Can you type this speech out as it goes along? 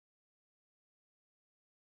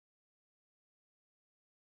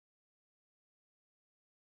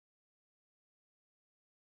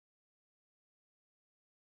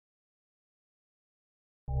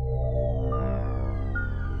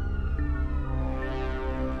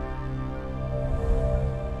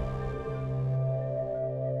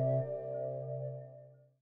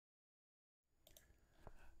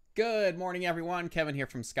Good morning, everyone. Kevin here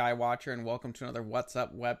from Skywatcher, and welcome to another What's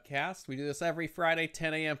Up Webcast. We do this every Friday,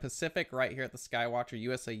 10 a.m. Pacific, right here at the Skywatcher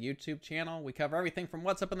USA YouTube channel. We cover everything from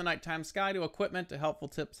what's up in the nighttime sky to equipment to helpful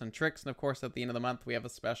tips and tricks. And of course, at the end of the month, we have a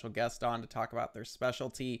special guest on to talk about their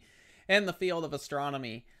specialty in the field of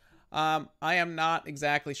astronomy. I am not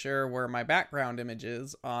exactly sure where my background image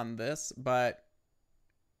is on this, but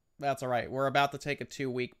that's all right. We're about to take a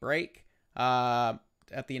 2-week break.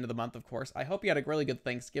 At the end of the month, of course. I hope you had a really good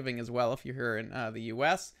Thanksgiving as well if you're here in the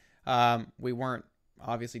U.S. We weren't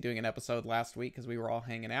obviously doing an episode last week because we were all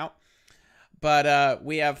hanging out. But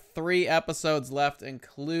we have 3 episodes left,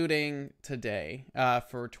 including today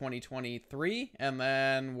for 2023. And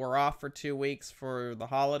then we're off for 2 weeks for the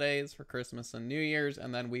holidays, for Christmas and New Year's.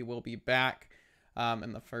 And then we will be back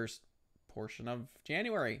in the first portion of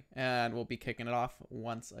January. And we'll be kicking it off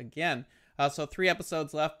once again. So 3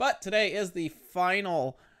 episodes left, but today is the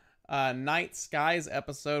final Night Skies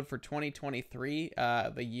episode for 2023.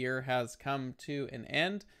 The year has come to an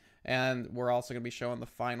end, and we're also going to be showing the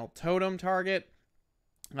final totem target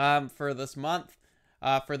for this month.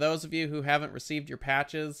 For those of you who haven't received your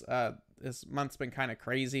patches, this month's been kind of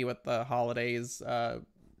crazy with the holidays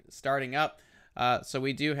starting up. So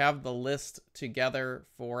we do have the list together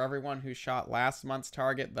for everyone who shot last month's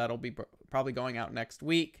target. That'll be probably going out next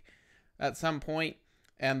week at some point,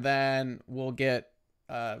 and then we'll get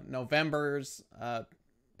November's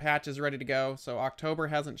patches ready to go. So October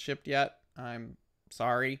hasn't shipped yet. I'm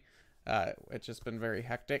sorry. It's just been very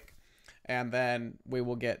hectic. And then we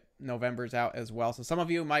will get November's out as well. So some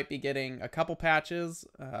of you might be getting a couple patches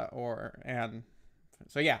but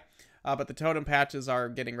the totem patches are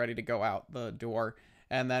getting ready to go out the door,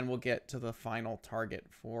 and then we'll get to the final target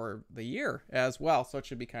for the year as well. So it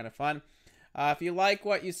should be kind of fun. If you like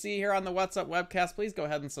what you see here on the What's Up Webcast, please go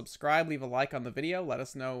ahead and subscribe, leave a like on the video, let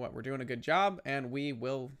us know what we're doing a good job, and we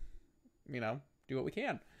will, do what we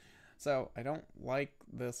can. So I don't like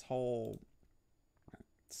this whole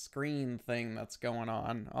screen thing that's going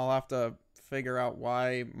on. I'll have to figure out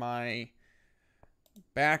why my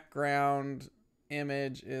background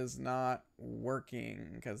image is not working,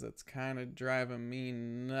 because it's kind of driving me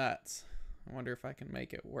nuts. I wonder if I can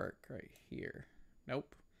make it work right here.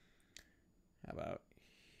 Nope. How about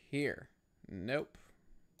here? Nope.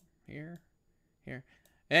 Here.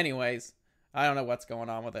 Anyways, I don't know what's going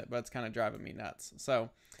on with it, but it's kind of driving me nuts.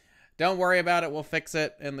 So don't worry about it. We'll fix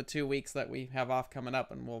it in the 2 weeks that we have off coming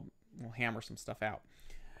up, and we'll hammer some stuff out.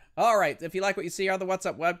 All right. If you like what you see on the What's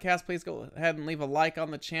Up Webcast, please go ahead and leave a like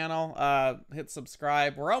on the channel. Hit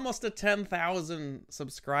subscribe. We're almost at 10,000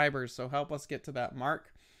 subscribers, so help us get to that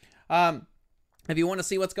mark. If you want to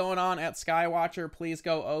see what's going on at Skywatcher, please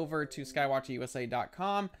go over to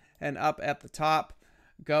skywatcherusa.com, and up at the top,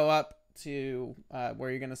 go up to where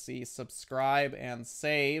you're going to see subscribe and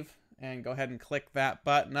save, and go ahead and click that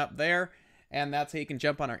button up there. And that's how you can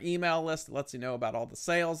jump on our email list. It lets you know about all the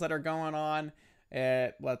sales that are going on.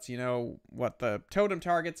 It lets you know what the totem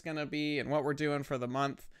target's going to be and what we're doing for the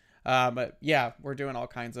month. But yeah, we're doing all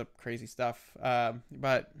kinds of crazy stuff.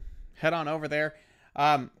 But head on over there.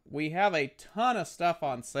 We have a ton of stuff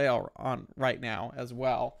on sale right now as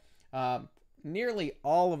well. Nearly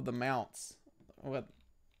all of the mounts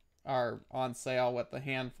are on sale, with a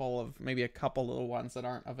handful of maybe a couple little ones that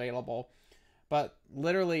aren't available. But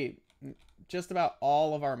literally just about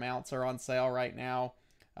all of our mounts are on sale right now.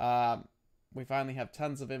 We finally have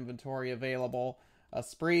tons of inventory available.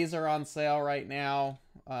 Sprees are on sale right now.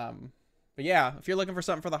 But yeah, if you're looking for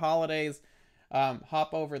something for the holidays,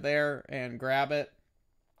 hop over there and grab it.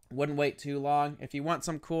 Wouldn't wait too long. If you want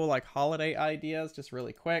some cool holiday ideas, just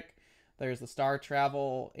really quick, there's the Star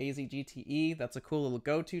Travel AZ-GTE. That's a cool little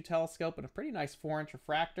go-to telescope and a pretty nice 4-inch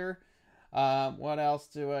refractor. What else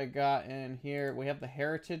do I got in here? We have the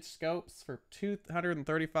Heritage scopes for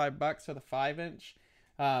 $235 for the 5-inch.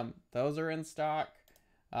 Those are in stock.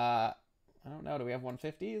 I don't know. Do we have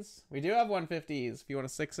 150s? We do have 150s. If you want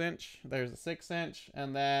a 6-inch, there's a 6-inch.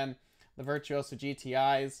 And then the Virtuoso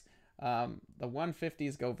GTIs. The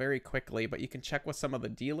 150s go very quickly, but you can check with some of the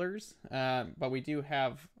dealers. But we do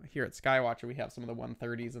have, here at Skywatcher, we have some of the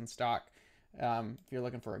 130s in stock. If you're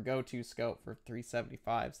looking for a go-to scope for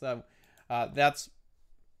 $375. So that's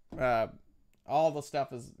all the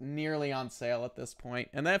stuff is nearly on sale at this point.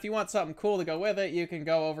 And then if you want something cool to go with it, you can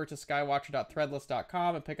go over to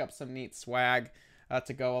skywatcher.threadless.com and pick up some neat swag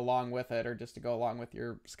to go along with it, or just to go along with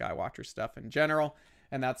your Skywatcher stuff in general.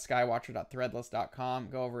 And that's skywatcher.threadless.com.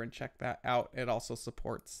 Go over and check that out. It also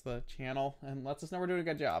supports the channel and lets us know we're doing a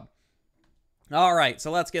good job. All right,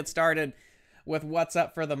 so let's get started with what's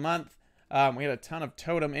up for the month. We had a ton of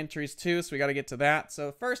totem entries too, so we got to get to that.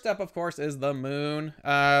 So first up, of course, is the moon.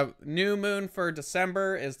 New moon for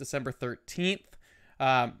December is December 13th.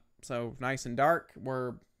 So nice and dark.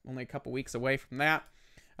 We're only a couple weeks away from that.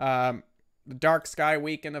 The dark sky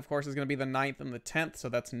weekend, of course, is going to be the 9th and the 10th, so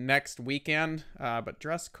that's next weekend. But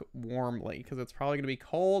dress warmly because it's probably going to be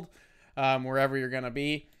cold wherever you're going to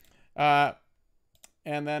be. And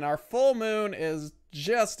then our full moon is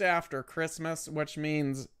just after Christmas, which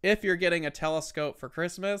means if you're getting a telescope for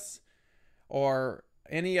Christmas or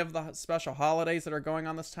any of the special holidays that are going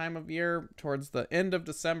on this time of year towards the end of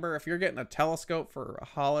December, if you're getting a telescope for a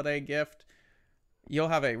holiday gift, you'll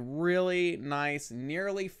have a really nice,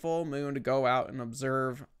 nearly full moon to go out and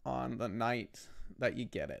observe on the night that you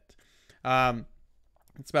get it.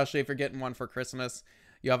 Especially if you're getting one for Christmas.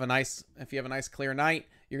 If you have a nice clear night,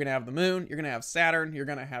 you're going to have the moon, you're going to have Saturn, you're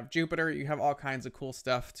going to have Jupiter. You have all kinds of cool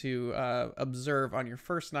stuff to observe on your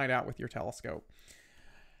first night out with your telescope.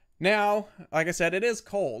 Now, like I said, it is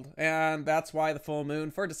cold, and that's why the full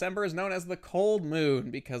moon for December is known as the cold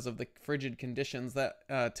moon, because of the frigid conditions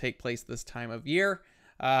that take place this time of year.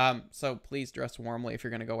 So please dress warmly if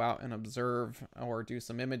you're going to go out and observe or do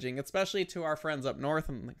some imaging, especially to our friends up north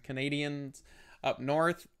and the Canadians up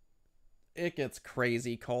north. It gets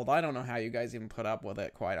crazy cold. I don't know how you guys even put up with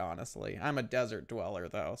it, quite honestly. I'm a desert dweller,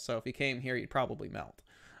 though, so if you came here, you'd probably melt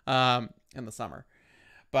in the summer.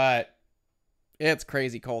 But it's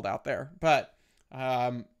crazy cold out there. But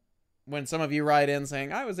when some of you write in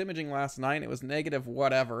saying, I was imaging last night, it was negative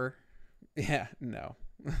whatever. Yeah, no.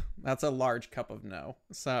 That's a large cup of no.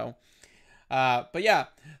 So, but yeah.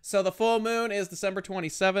 So the full moon is December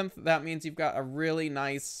 27th. That means you've got a really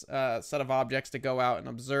nice set of objects to go out and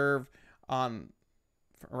observe on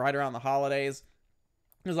right around the holidays,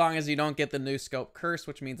 as long as you don't get the new scope curse,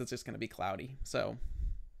 which means it's just going to be cloudy. So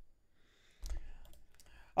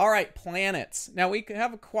all right, planets. Now we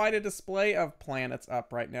have quite a display of planets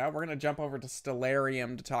up right now. We're going to jump over to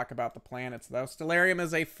Stellarium to talk about the planets, though. Stellarium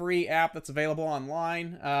is a free app that's available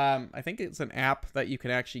online. I think it's an app that you can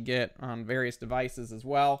actually get on various devices as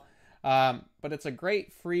well. But it's a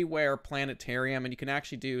great freeware planetarium, and you can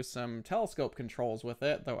actually do some telescope controls with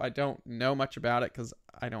it, though I don't know much about it because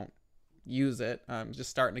I don't use it. I'm just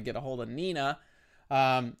starting to get a hold of Nina,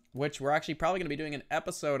 which we're actually probably going to be doing an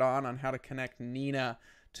episode on how to connect Nina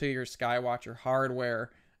to your Skywatcher hardware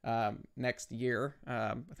next year.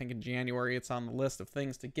 I think in January it's on the list of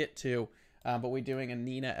things to get to, but we're doing a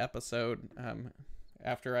Nina episode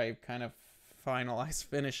after I kind of finalize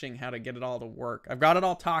finishing how to get it all to work. I've got it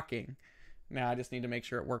all talking. Now I just need to make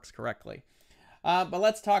sure it works correctly. But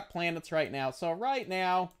let's talk planets right now. So right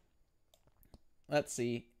now, let's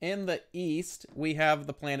see. In the east, we have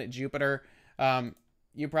the planet Jupiter.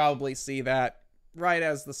 You probably see that right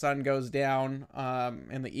as the sun goes down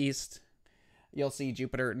in the east. You'll see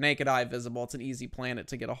Jupiter naked eye visible. It's an easy planet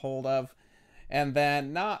to get a hold of. And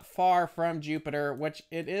then not far from Jupiter, which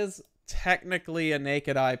it is technically a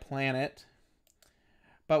naked eye planet,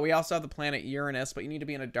 but we also have the planet Uranus, but you need to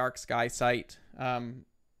be in a dark sky site.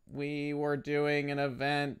 We were doing an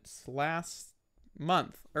event last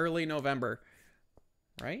month, early November,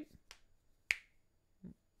 right?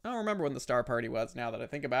 I don't remember when the star party was now that I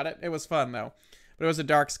think about it. It was fun, though. But it was a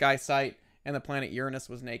dark sky site, and the planet Uranus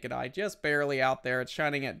was naked eye, just barely out there. It's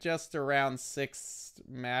shining at just around 6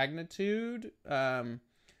 magnitude, I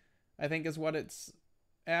think is what it's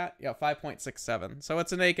at. Yeah, 5.67. So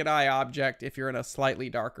it's a naked eye object if you're in a slightly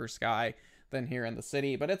darker sky than here in the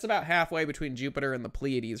city. But it's about halfway between Jupiter and the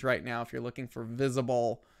Pleiades right now if you're looking for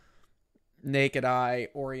visible naked eye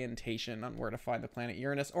orientation on where to find the planet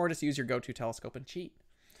Uranus, or just use your go-to telescope and cheat.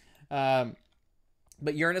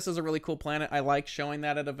 But Uranus is a really cool planet. I like showing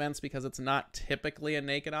that at events because it's not typically a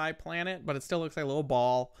naked eye planet, but it still looks like a little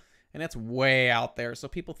ball, and it's way out there, so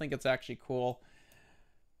people think it's actually cool.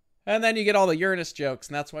 And then you get all the Uranus jokes,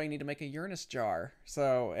 and that's why you need to make a Uranus jar.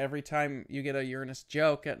 So every time you get a Uranus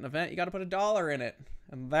joke at an event, you got to put $1 in it.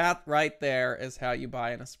 And that right there is how you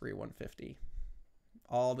buy an Esprit 150.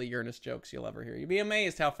 All the Uranus jokes you'll ever hear. You'd be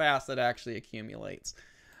amazed how fast that actually accumulates.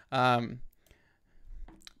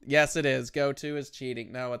 Yes, it is. Go-to is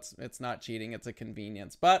cheating. No, it's not cheating. It's a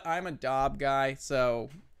convenience. But I'm a Dob guy, so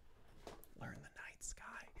learn the night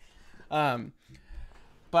sky.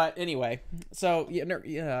 But anyway, so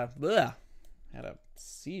yeah, had a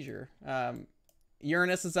seizure.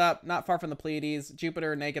 Uranus is up, not far from the Pleiades.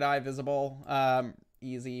 Jupiter, naked eye visible,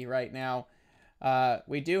 easy right now.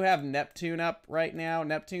 We do have Neptune up right now.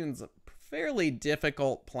 Neptune's a fairly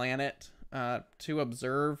difficult planet to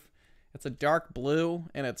observe. It's a dark blue,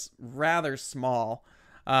 and it's rather small.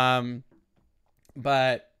 But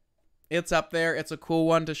it's up there. It's a cool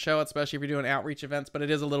one to show, especially if you're doing outreach events, but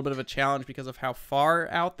it is a little bit of a challenge because of how far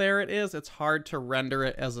out there it is. It's hard to render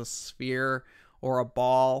it as a sphere or a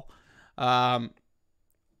ball.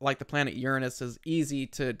 Like the planet Uranus is easy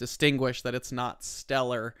to distinguish that it's not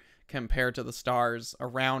stellar compared to the stars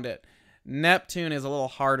around it. Neptune is a little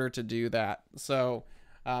harder to do that. So,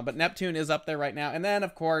 but Neptune is up there right now. And then,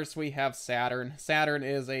 of course, we have Saturn. Saturn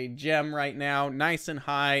is a gem right now, nice and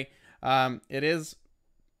high. It is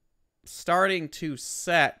starting to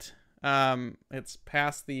set. It's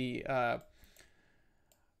past the...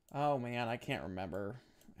 oh, man, I can't remember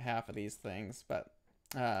half of these things. But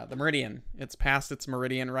the meridian. It's past its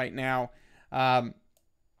meridian right now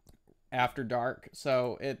after dark.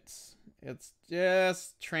 So it's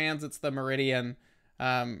just transits the meridian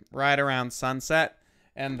right around sunset,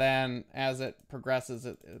 and then as it progresses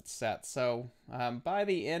it sets. So by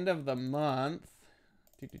the end of the month,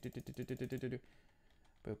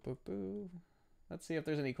 let's see if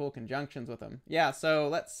there's any cool conjunctions with them. Yeah, so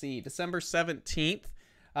let's see, December 17th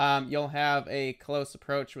you'll have a close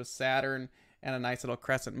approach with Saturn and a nice little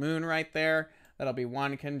crescent moon right there. That'll be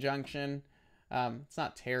one conjunction. It's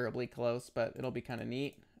not terribly close, but it'll be kind of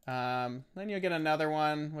neat. Then you'll get another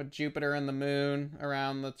one with Jupiter and the moon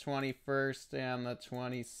around the 21st and the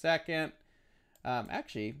 22nd.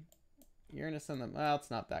 Actually, Uranus and the... well,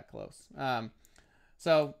 it's not that close.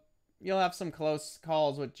 So you'll have some close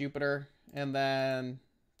calls with Jupiter, and then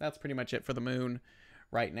that's pretty much it for the moon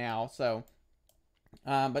right now. So,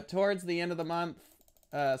 but towards the end of the month,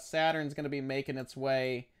 Saturn's going to be making its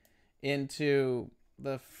way into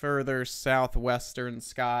the further southwestern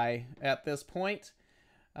sky at this point.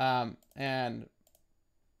 And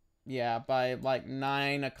yeah, by like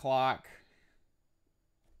 9 o'clock,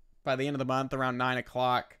 by the end of the month, around 9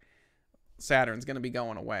 o'clock, Saturn's going to be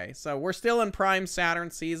going away. So we're still in prime Saturn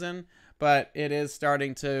season, but it is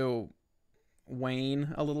starting to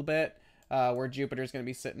wane a little bit, where Jupiter's going to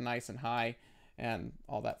be sitting nice and high and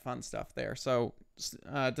all that fun stuff there. So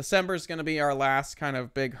December is going to be our last kind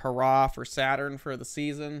of big hurrah for Saturn for the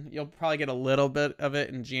season. You'll probably get a little bit of it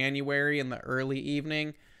in January in the early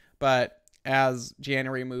evening, but as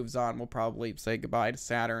January moves on, we'll probably say goodbye to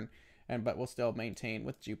Saturn, but we'll still maintain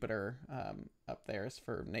with Jupiter up there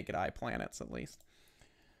for naked eye planets at least.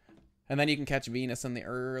 And then you can catch Venus in the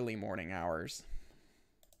early morning hours.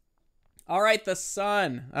 All right, the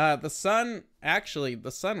sun. The sun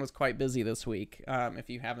was quite busy this week. If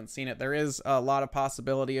you haven't seen it, there is a lot of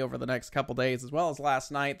possibility over the next couple days, as well as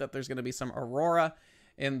last night, that there's going to be some aurora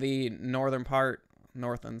in the north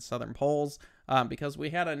and southern poles, because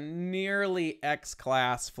we had a nearly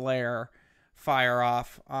X-class flare fire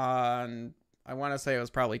off on, I want to say it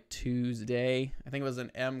was probably Tuesday. I think it was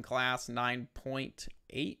an M-class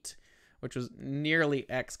 9.8, which was nearly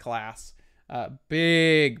X-class.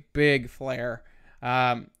 Big flare.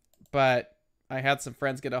 But I had some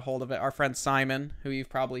friends get a hold of it. Our friend Simon, who you've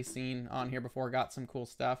probably seen on here before, got some cool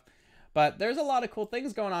stuff. But there's a lot of cool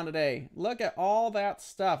things going on today. Look at all that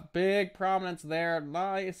stuff. Big prominence there.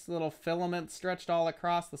 Nice little filaments stretched all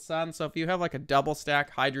across the sun. So if you have like a double stack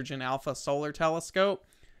hydrogen alpha solar telescope,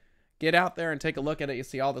 get out there and take a look at it. You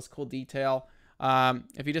see all this cool detail.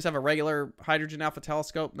 If you just have a regular hydrogen alpha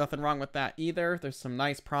telescope, nothing wrong with that either. There's some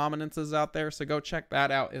nice prominences out there, so go check that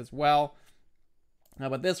out as well.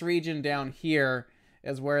 But this region down here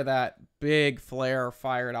is where that big flare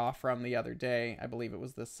fired off from the other day. I believe it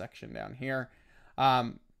was this section down here.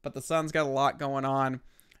 But the sun's got a lot going on.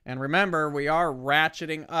 And remember, we are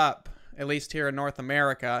ratcheting up, at least here in North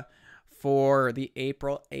America, for the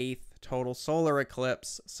April 8th total solar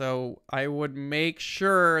eclipse. So I would make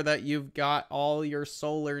sure that you've got all your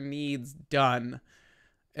solar needs done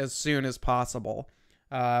as soon as possible.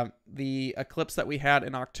 The eclipse that we had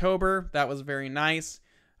in October, that was very nice,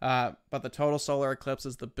 but the total solar eclipse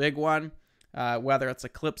is the big one. Whether it's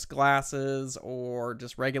eclipse glasses or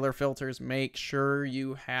just regular filters, make sure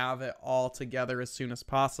you have it all together as soon as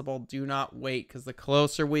possible. Do not wait, because the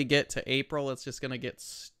closer we get to April, it's just going to get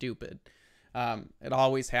stupid. It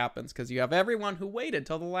always happens because you have everyone who waited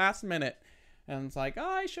till the last minute and it's like, oh,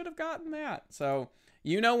 I should have gotten that. So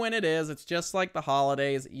you know when it is. It's just like the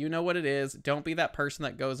holidays. You know what it is. Don't be that person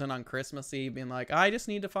that goes in on Christmas Eve being like, I just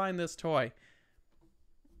need to find this toy.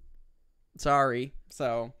 Sorry.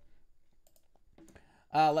 So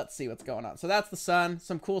let's see what's going on. So that's the sun.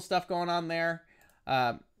 Some cool stuff going on there.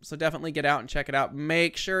 So definitely get out and check it out.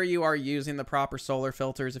 Make sure you are using the proper solar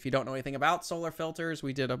filters. If you don't know anything about solar filters,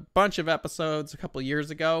 we did a bunch of episodes a couple years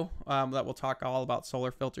ago that will talk all about solar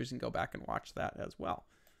filters. You can go back and watch that as well.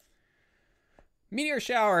 Meteor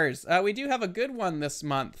showers. We do have a good one this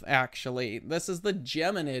month, actually. This is the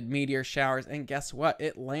Geminid meteor showers, and guess what?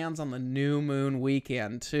 It lands on the new moon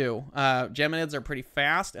weekend, too. Geminids are pretty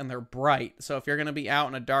fast, and they're bright. So if you're going to be out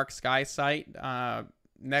in a dark sky site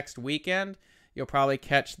next weekend, you'll probably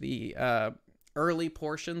catch the early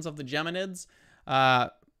portions of the Geminids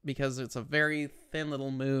because it's a very thin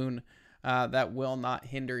little moon that will not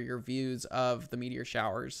hinder your views of the meteor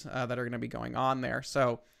showers that are going to be going on there.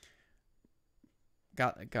 So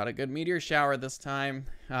got a good meteor shower this time,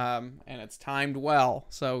 and it's timed well.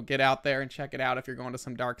 So get out there and check it out if you're going to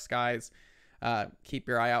some dark skies. Keep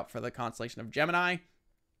your eye out for the constellation of Gemini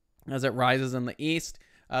as it rises in the east.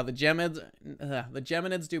 The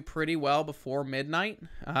Geminids do pretty well before midnight,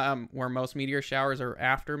 where most meteor showers are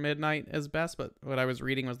after midnight is best. But what I was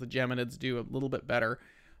reading was the Geminids do a little bit better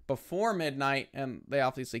before midnight, and they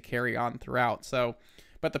obviously carry on throughout. So,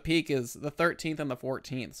 but the peak is the 13th and the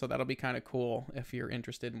 14th, so that'll be kind of cool if you're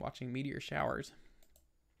interested in watching meteor showers.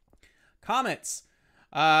 Comets.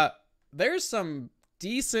 There's some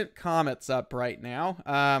decent comets up right now.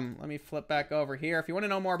 Let me flip back over here. If you want to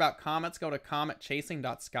know more about comets, go to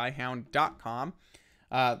cometchasing.skyhound.com.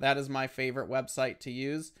 That is my favorite website to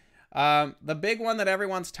use. The big one that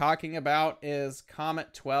everyone's talking about is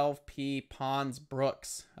Comet 12P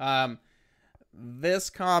Pons-Brooks. This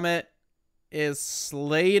comet is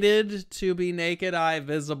slated to be naked eye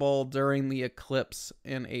visible during the eclipse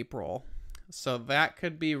in April. So that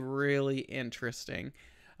could be really interesting.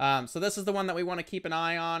 So this is the one that we want to keep an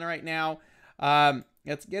eye on right now.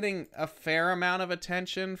 It's getting a fair amount of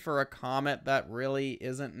attention for a comet that really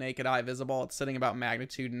isn't naked eye visible. It's sitting about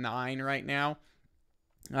magnitude 9 right now.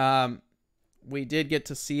 We did get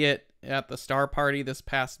to see it at the star party this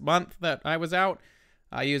past month that I was out.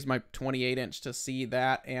 I used my 28-inch to see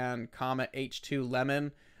that and Comet H2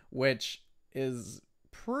 Lemon, which is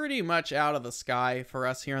pretty much out of the sky for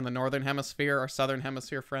us here in the northern hemisphere. Our southern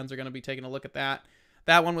hemisphere friends are going to be taking a look at that.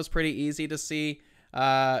 That one was pretty easy to see.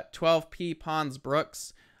 12P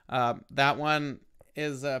Pons-Brooks. That one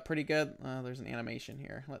is pretty good. There's an animation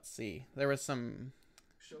here. Let's see. There was some...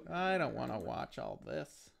 I don't want to watch all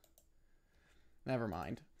this. Never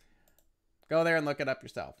mind. Go there and look it up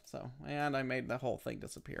yourself. So, and I made the whole thing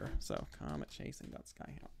disappear. So,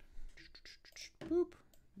 cometchasing.skyhound. Boop.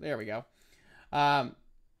 There we go. Yeah,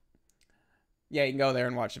 you can go there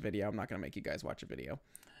and watch the video. I'm not going to make you guys watch a video.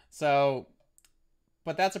 So,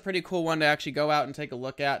 but that's a pretty cool one to actually go out and take a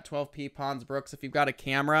look at. 12P Pons-Brooks. If you've got a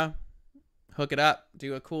camera, hook it up.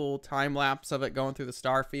 Do a cool time lapse of it going through the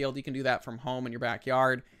star field. You can do that from home in your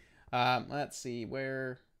backyard. Let's see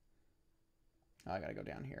where... Oh, I got to go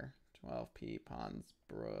down here. 12P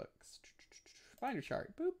Pons-Brooks. Find your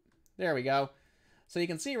chart. Boop. There we go. So you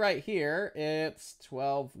can see right here, it's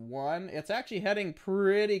 12-1. It's actually heading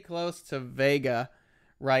pretty close to Vega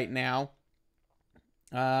right now.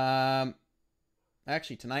 Actually,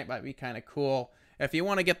 tonight might be kind of cool. If you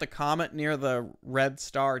want to get the comet near the red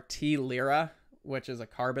star T Lyra, which is a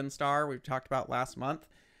carbon star we talked about last month,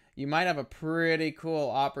 you might have a pretty cool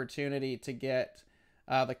opportunity to get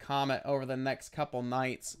the comet over the next couple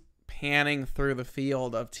nights panning through the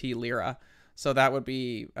field of T Lyra. So that would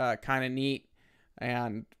be kind of neat.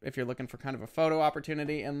 And if you're looking for kind of a photo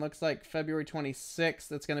opportunity, and looks like February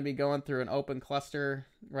 26th, it's going to be going through an open cluster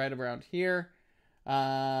right around here.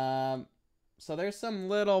 So there's some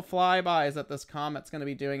little flybys that this comet's going to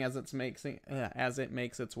be doing as it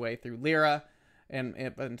makes its way through Lyra and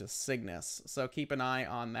into Cygnus. So keep an eye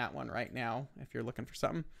on that one right now if you're looking for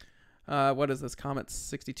something. What is this? Comet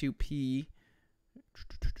 62P.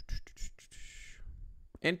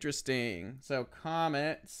 Interesting. So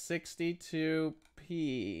Comet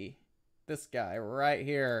 62P. This guy right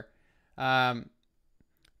here.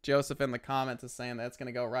 Joseph in the comments is saying that's going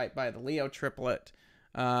to go right by the Leo triplet,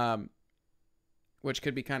 which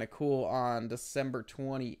could be kind of cool on December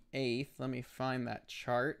 28th. Let me find that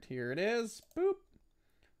chart. Here it is. Boop.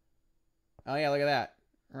 Oh, yeah, look at that.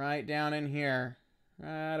 Right down in here.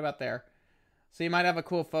 Right about there. So you might have a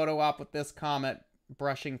cool photo op with this comet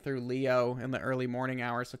brushing through Leo in the early morning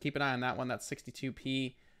hours. So keep an eye on that one. That's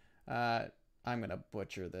 62P. I'm going to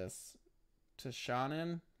butcher this.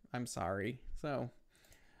 Tashanin. I'm sorry. So,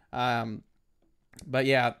 but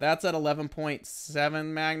yeah, that's at 11.7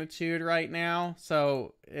 magnitude right now.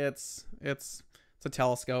 So it's a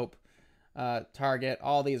telescope target.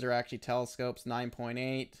 All these are actually telescopes.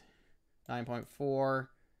 9.8, 9.4,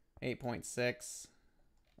 8.6.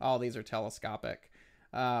 All these are telescopic.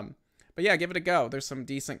 But yeah, give it a go. There's some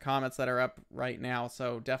decent comets that are up right now,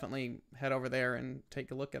 so definitely head over there and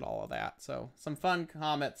take a look at all of that. So some fun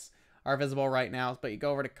comets are visible right now, but you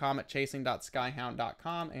go over to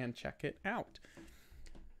cometchasing.skyhound.com and check it out.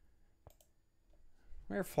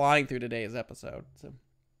 we're flying through today's episode. So,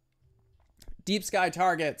 deep sky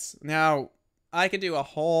targets. Now, I could do a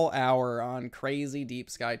whole hour on crazy deep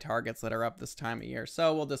sky targets that are up this time of year.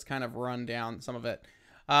 So we'll just kind of run down some of it.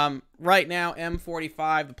 Right now,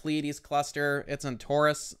 M45, the Pleiades cluster, it's in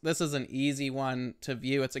Taurus. This is an easy one to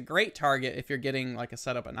view. It's a great target if you're getting like a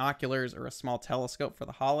set of binoculars or a small telescope for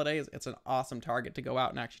the holidays. It's an awesome target to go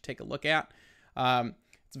out and actually take a look at.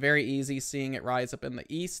 It's very easy seeing it rise up in the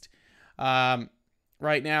east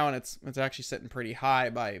right now, and it's actually sitting pretty high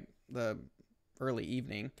by the early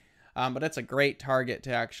evening. But it's a great target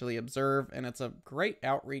to actually observe, and it's a great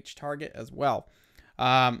outreach target as well.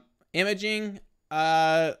 Imaging,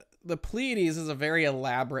 the Pleiades is a very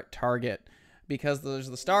elaborate target because there's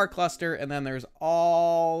the star cluster, and then there's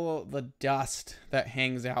all the dust that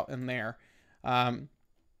hangs out in there.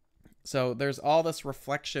 So there's all this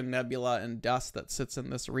reflection nebula and dust that sits in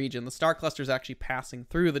this region. The star cluster is actually passing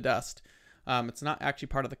through the dust. It's not actually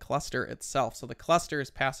part of the cluster itself. So the cluster is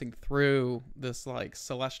passing through this like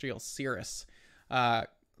celestial cirrus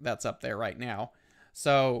that's up there right now.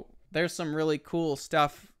 So there's some really cool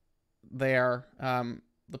stuff there.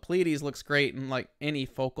 The Pleiades looks great in like any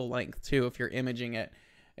focal length too if you're imaging it.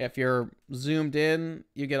 If you're zoomed in,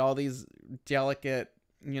 you get all these delicate,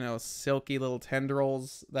 you know, silky little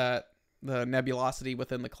tendrils that the nebulosity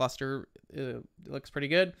within the cluster looks pretty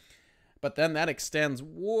good. But then that extends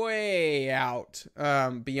way out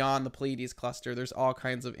beyond the Pleiades cluster. There's all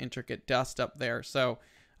kinds of intricate dust up there. So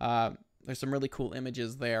there's some really cool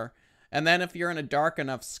images there. And then if you're in a dark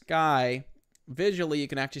enough sky, visually you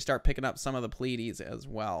can actually start picking up some of the Pleiades as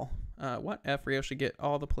well. What F ratio should get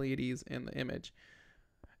all the Pleiades in the image?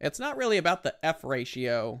 It's not really about the F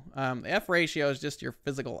ratio. The F ratio is just your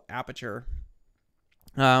physical aperture.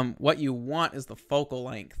 What you want is the focal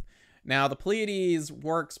length. Now, the Pleiades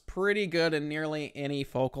works pretty good in nearly any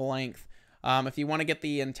focal length. If you want to get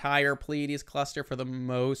the entire Pleiades cluster for the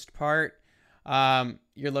most part,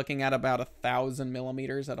 you're looking at about 1,000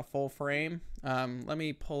 millimeters at a full frame. Let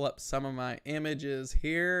me pull up some of my images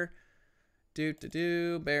here.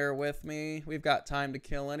 Bear with me. We've got time to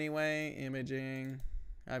kill anyway. Imaging.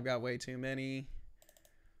 I've got way too many.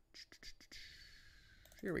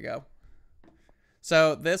 Here we go.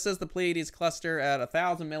 So this is the Pleiades cluster at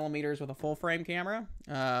 1,000 millimeters with a full frame camera.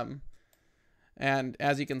 And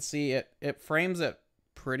as you can see, it frames it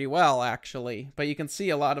pretty well, actually. But you can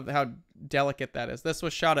see a lot of how delicate that is. This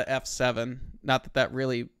was shot at f7. Not that that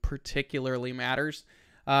really particularly matters.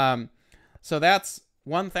 So that's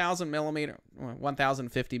 1,000 millimeter,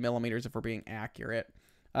 1,050 millimeters if we're being accurate.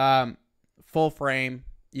 Full frame,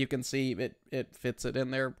 you can see it fits it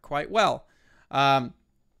in there quite well.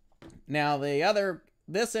 Now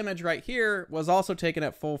this image right here was also taken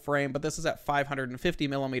at full frame, but this is at 550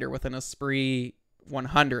 millimeter with an Esprit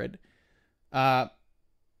 100.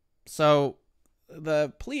 So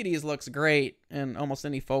the Pleiades looks great in almost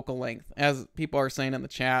any focal length. As people are saying in the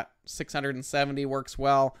chat, 670 works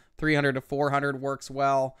well, 300 to 400 works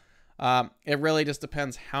well. It really just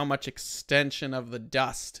depends how much extension of the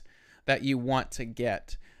dust that you want to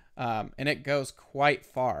get. And it goes quite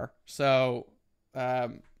far. So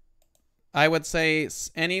I would say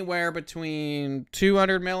anywhere between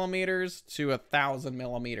 200 millimeters to 1,000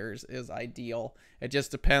 millimeters is ideal. It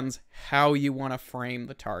just depends how you want to frame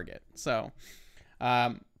the target. So,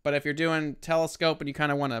 but if you're doing telescope and you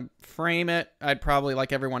kind of want to frame it, I'd probably,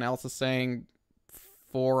 like everyone else is saying,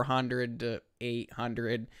 400 to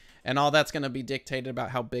 800. And all that's going to be dictated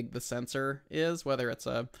about how big the sensor is, whether it's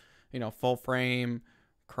a, you know, full frame,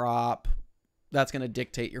 crop. That's going to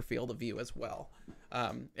dictate your field of view as well.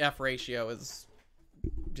 F ratio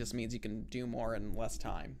just means you can do more in less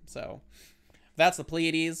time. So that's the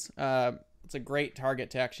Pleiades. It's a great target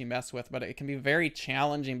to actually mess with, but it can be very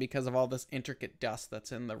challenging because of all this intricate dust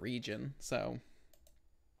that's in the region. So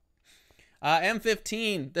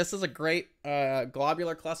M15, this is a great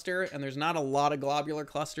globular cluster, and there's not a lot of globular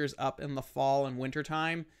clusters up in the fall and winter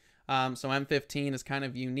time. So M15 is kind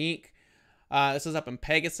of unique. This is up in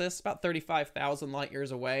Pegasus, about 35,000 light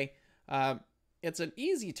years away. It's an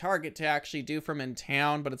easy target to actually do from in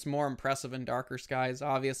town, but it's more impressive in darker skies,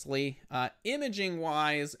 obviously.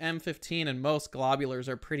 Imaging-wise, M15 and most globulars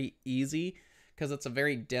are pretty easy because it's a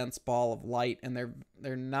very dense ball of light, and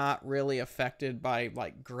they're not really affected by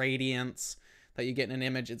like gradients that you get in an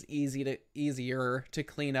image. It's easier to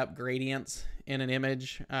clean up gradients in an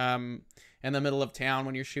image in the middle of town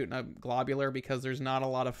when you're shooting a globular because there's not a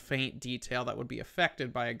lot of faint detail that would be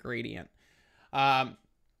affected by a gradient.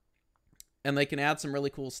 And they can add some really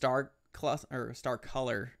cool star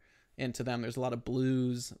color into them. There's a lot of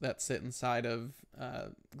blues that sit inside of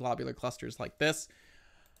globular clusters like this.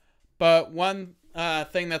 But one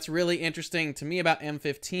thing that's really interesting to me about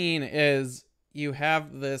M15 is you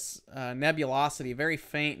have this nebulosity, very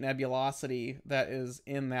faint nebulosity that is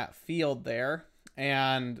in that field there.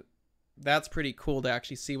 And that's pretty cool to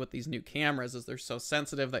actually see with these new cameras, is they're so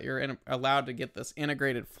sensitive that you're allowed to get this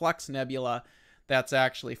integrated flux nebula that's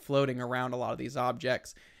actually floating around a lot of these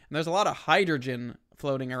objects. And there's a lot of hydrogen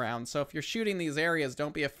floating around. So if you're shooting these areas,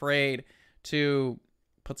 don't be afraid to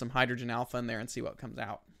put some hydrogen alpha in there and see what comes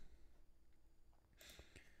out.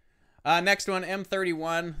 Next one,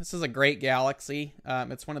 M31. This is a great galaxy.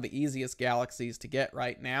 It's one of the easiest galaxies to get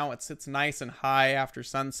right now. It sits nice and high after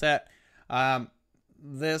sunset.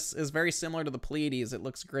 This is very similar to the Pleiades. It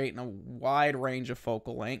looks great in a wide range of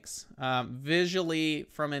focal lengths. Visually,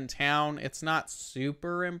 from in town, it's not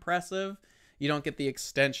super impressive. You don't get the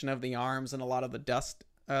extension of the arms and a lot of the dust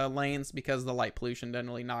lanes because the light pollution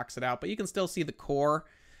generally knocks it out. But you can still see the core.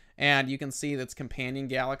 And you can see that's companion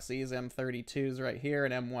galaxies, M32s right here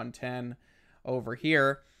and M110 over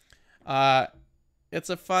here. It's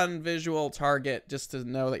a fun visual target just to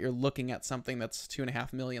know that you're looking at something that's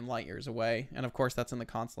 2.5 million light years away. And of course, that's in the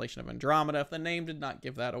constellation of Andromeda, if the name did not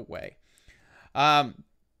give that away.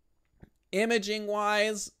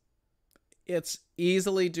 Imaging-wise, it's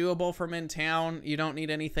easily doable from in town. You don't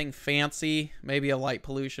need anything fancy, maybe a light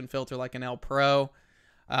pollution filter like an L Pro.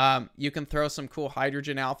 You can throw some cool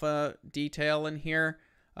hydrogen alpha detail in here.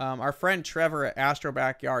 Our friend Trevor at Astro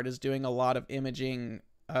Backyard is doing a lot of imaging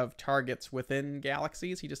of targets within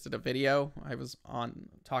galaxies. He just did a video. I was on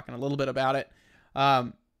talking a little bit about it.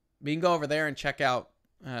 We can go over there and check out,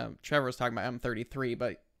 Trevor was talking about M33,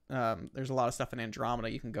 but there's a lot of stuff in Andromeda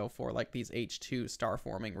you can go for, like these H2 star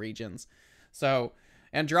forming regions. So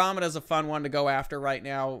Andromeda is a fun one to go after right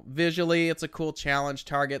now. Visually, it's a cool challenge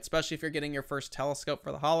target, especially if you're getting your first telescope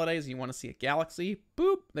for the holidays. You want to see a galaxy.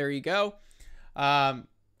 Boop, there you go.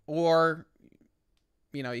 Or,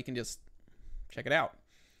 you know, you can just check it out.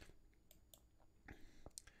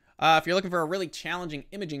 If you're looking for a really challenging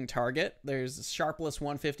imaging target, there's Sharpless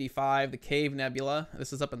 155, the Cave Nebula.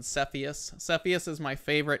 This is up in Cepheus. Cepheus is my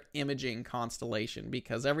favorite imaging constellation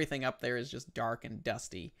because everything up there is just dark and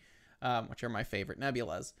dusty. Which are my favorite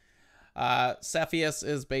nebulas. Cepheus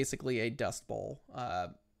is basically a dust bowl.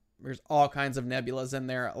 There's all kinds of nebulas in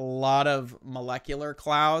there. A lot of molecular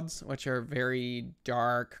clouds, which are very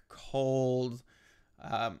dark, cold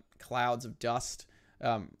clouds of dust.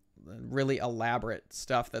 Really elaborate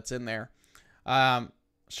stuff that's in there.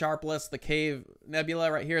 Sharpless, the Cave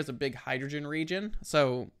Nebula right here, is a big hydrogen region.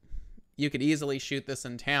 So you could easily shoot this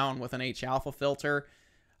in town with an H-alpha filter.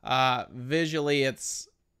 Visually,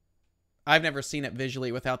 I've never seen it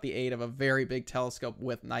visually without the aid of a very big telescope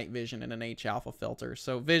with night vision and an H-alpha filter.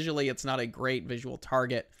 So visually, it's not a great visual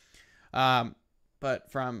target. But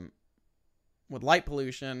with light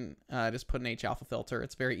pollution, just put an H-alpha filter.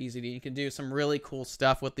 It's very easy to. You can do some really cool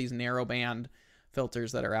stuff with these narrowband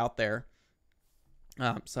filters that are out there.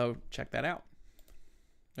 So check that out.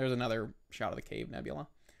 There's another shot of the Cave Nebula.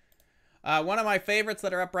 One of my favorites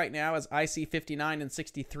that are up right now is IC59 and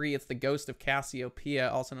 63. It's the Ghost of Cassiopeia,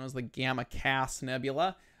 also known as the Gamma Cass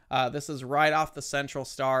Nebula. This is right off the central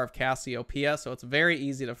star of Cassiopeia, so it's very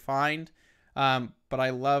easy to find. But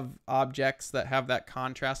I love objects that have that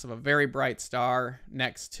contrast of a very bright star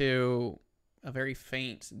next to a very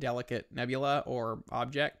faint, delicate nebula or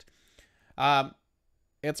object.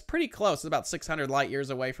 It's pretty close. It's about 600 light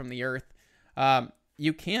years away from the Earth.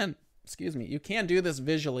 You can do this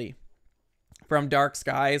visually from dark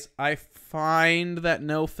skies. I find that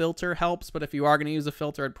no filter helps, but if you are going to use a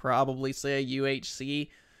filter, I'd probably say a UHC,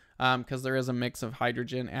 because there is a mix of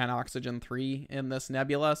hydrogen and oxygen-3 in this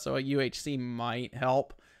nebula, so a UHC might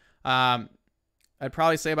help. I'd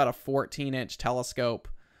probably say about a 14-inch telescope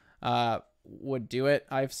would do it.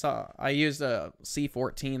 I used a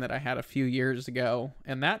C14 that I had a few years ago,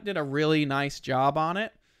 and that did a really nice job on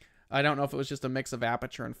it. I don't know if it was just a mix of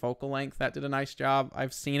aperture and focal length that did a nice job.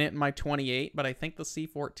 I've seen it in my 28, but I think the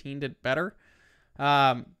C14 did better.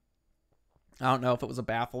 I don't know if it was a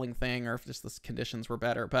baffling thing or if just the conditions were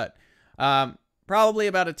better, but probably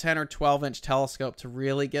about a 10 or 12 inch telescope to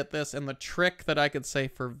really get this. And the trick that I could say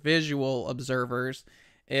for visual observers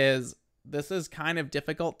is this is kind of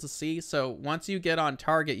difficult to see. So once you get on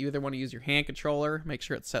target, you either want to use your hand controller, make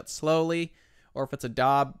sure it's set slowly, or if it's a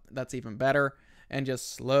Dob, that's even better. And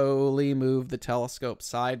just slowly move the telescope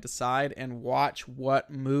side to side and watch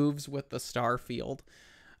what moves with the star field.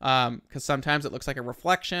 Because sometimes it looks like a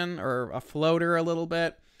reflection or a floater a little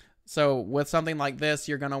bit. So with something like this,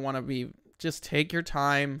 you're going to want to just take your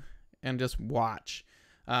time and just watch.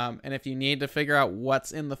 And if you need to figure out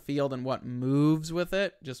what's in the field and what moves with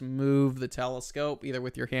it, just move the telescope either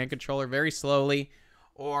with your hand controller very slowly,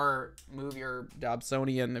 or move your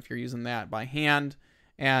Dobsonian if you're using that by hand,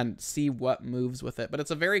 and see what moves with it. But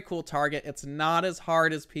it's a very cool target. It's not as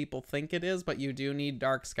hard as people think it is, but you do need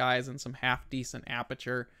dark skies and some half decent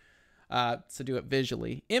aperture to do it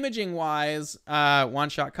visually. Imaging wise,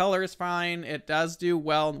 one-shot color is fine. It does do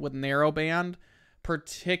well with narrowband.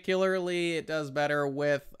 Particularly, it does better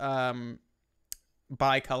with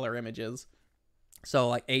bicolor images. So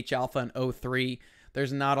like H alpha and O3,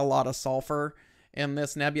 there's not a lot of sulfur in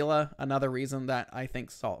this nebula. Another reason that I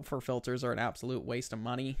think sulfur filters are an absolute waste of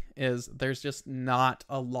money is there's just not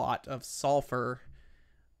a lot of sulfur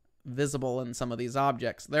visible in some of these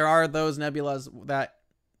objects. There are those nebulas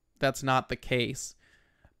that's not the case.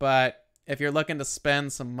 But if you're looking to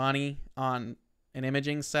spend some money on an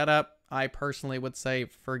imaging setup, I personally would say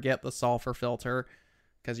forget the sulfur filter,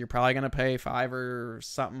 because you're probably going to pay $5 or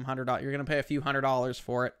something $100. You're going to pay a few $100s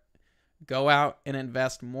for it. Go out and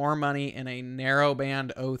invest more money in a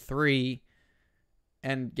narrowband O3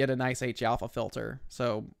 and get a nice H alpha filter.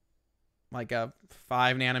 So like a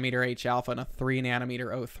 5 nanometer H alpha and a 3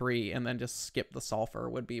 nanometer O3, and then just skip the sulfur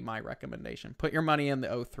would be my recommendation. Put your money in the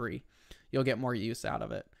O3. You'll get more use out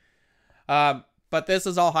of it. But this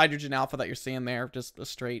is all hydrogen alpha that you're seeing there, just a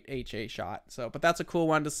straight HA shot. So, but that's a cool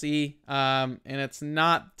one to see. And it's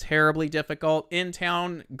not terribly difficult. In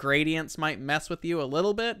town, gradients might mess with you a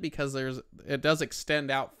little bit because it does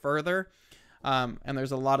extend out further. And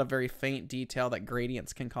there's a lot of very faint detail that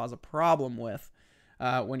gradients can cause a problem with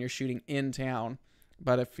when you're shooting in town.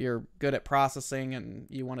 But if you're good at processing and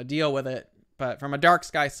you want to deal with it, but from a dark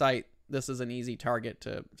sky site, this is an easy target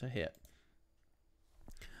to hit.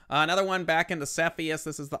 Another one back into Cepheus.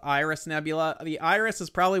 This is the Iris Nebula. The Iris is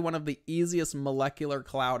probably one of the easiest molecular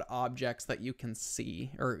cloud objects that you can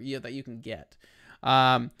see, or that you can get.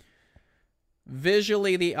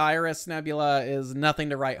 Visually, the Iris Nebula is nothing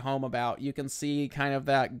to write home about. You can see kind of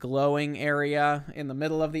that glowing area in the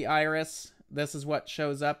middle of the iris. This is what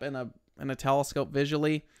shows up in a telescope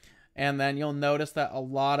visually. And then you'll notice that a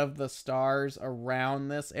lot of the stars around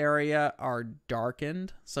this area are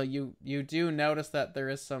darkened. So you do notice that there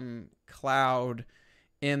is some cloud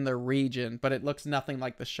in the region, but it looks nothing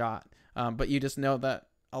like the shot. But you just know that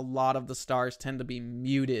a lot of the stars tend to be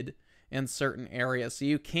muted in certain areas. So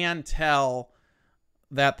you can tell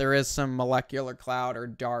that there is some molecular cloud or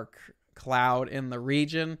dark cloud in the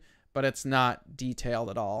region, but it's not detailed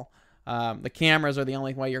at all. The cameras are the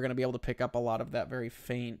only way you're going to be able to pick up a lot of that very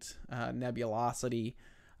faint nebulosity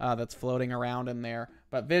that's floating around in there.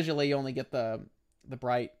 But visually, you only get the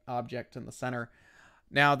bright object in the center.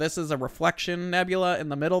 Now, this is a reflection nebula in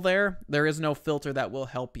the middle there. There is no filter that will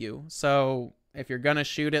help you. So if you're going to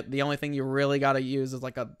shoot it, the only thing you really got to use is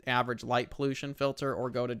like an average light pollution filter, or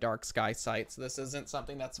go to dark sky sites. This isn't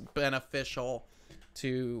something that's beneficial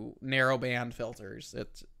to narrowband filters.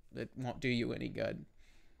 It won't do you any good.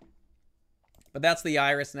 But that's the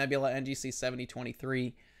Iris Nebula, NGC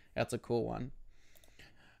 7023. That's a cool one.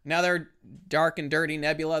 Another dark and dirty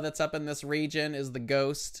nebula that's up in this region is the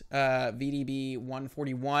Ghost VDB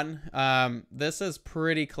 141. This is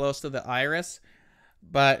pretty close to the Iris,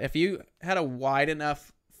 but if you had a wide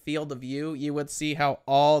enough field of view, you would see how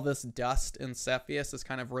all this dust in Cepheus is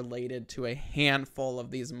kind of related to a handful of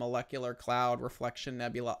these molecular cloud reflection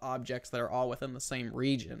nebula objects that are all within the same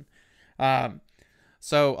region.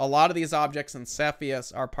 So a lot of these objects in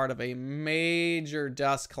Cepheus are part of a major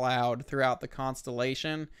dust cloud throughout the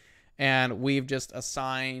constellation, and we've just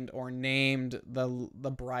assigned or named the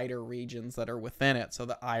brighter regions that are within it. So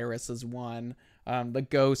the Iris is one, the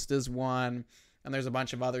Ghost is one, and there's a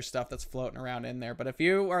bunch of other stuff that's floating around in there. But if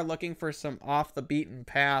you are looking for some off the beaten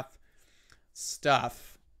path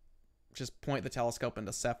stuff, just point the telescope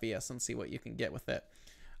into Cepheus and see what you can get with it.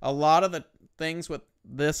 A lot of the things with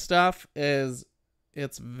this stuff is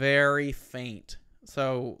it's very faint,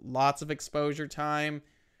 so lots of exposure time,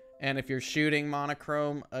 and if you're shooting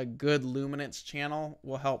monochrome, a good luminance channel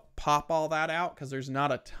will help pop all that out, because there's not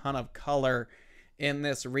a ton of color in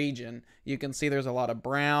this region. You can see there's a lot of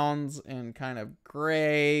browns and kind of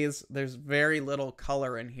grays. There's very little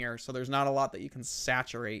color in here, so there's not a lot that you can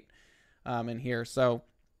saturate in here. So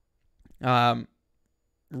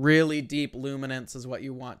really deep luminance is what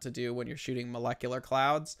you want to do when you're shooting molecular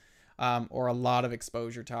clouds. Or a lot of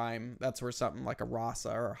exposure time. That's where something like a Rasa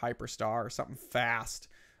or a Hyperstar or something fast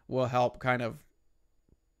will help kind of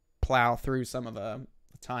plow through some of the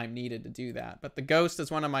time needed to do that. But the Ghost is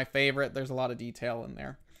one of my favorite. There's a lot of detail in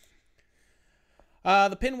there.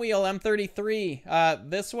 The pinwheel M33.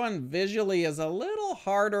 This one visually is a little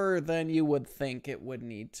harder than you would think it would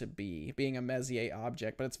need to be, being a Messier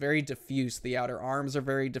object, but it's very diffuse. The outer arms are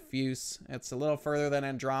very diffuse. It's a little further than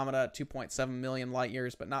Andromeda at 2.7 million light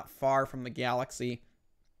years, but not far from the galaxy.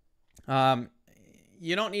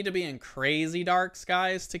 You don't need to be in crazy dark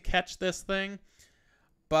skies to catch this thing,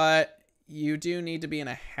 but you do need to be in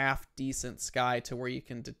a half decent sky to where you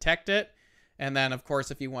can detect it. And then, of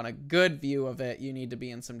course, if you want a good view of it, you need to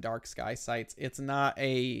be in some dark sky sites. It's not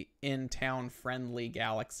a in-town friendly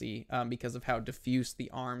galaxy because of how diffuse the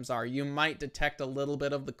arms are. You might detect a little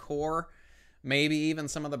bit of the core, maybe even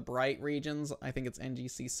some of the bright regions. I think it's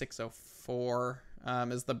NGC 604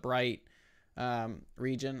 is the bright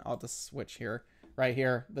region. I'll just switch here. Right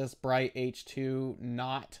here, this bright H2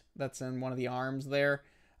 knot that's in one of the arms there.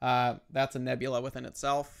 That's a nebula within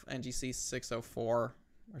itself, NGC 604.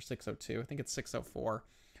 Or 602. I think it's 604.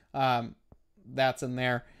 That's in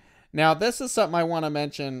there. Now, this is something I want to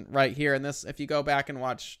mention right here. And this, if you go back and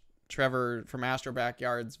watch Trevor from Astro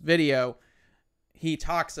Backyard's video, he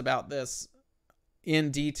talks about this in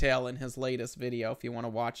detail in his latest video, if you want to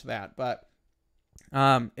watch that. But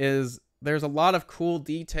there's a lot of cool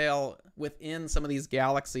detail within some of these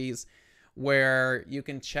galaxies where you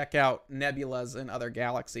can check out nebulas in other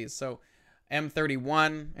galaxies. So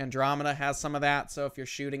M31 Andromeda has some of that, so if you're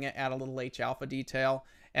shooting it, add a little H-alpha detail.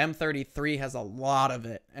 M33 has a lot of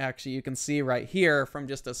it. Actually, you can see right here from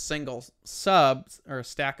just a single sub or a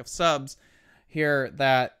stack of subs here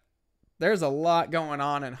that there's a lot going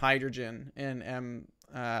on in hydrogen in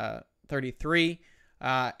M33.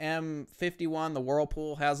 M51, the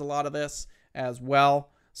Whirlpool, has a lot of this as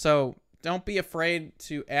well. So don't be afraid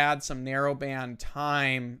to add some narrowband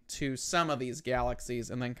time to some of these galaxies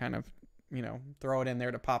and then kind of, you know, throw it in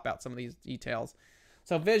there to pop out some of these details.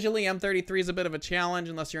 So visually, M33 is a bit of a challenge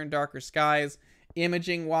unless you're in darker skies.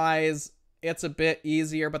 Imaging wise, it's a bit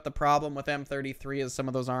easier, but the problem with M33 is some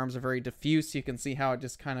of those arms are very diffuse. You can see how it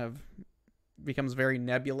just kind of becomes very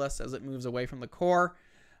nebulous as it moves away from the core,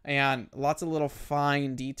 and lots of little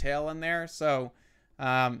fine detail in there. So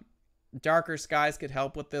darker skies could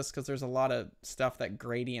help with this because there's a lot of stuff that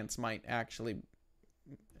gradients might actually,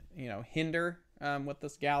 you know, hinder with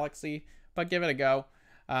this galaxy. But give it a go.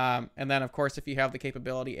 And then, of course, if you have the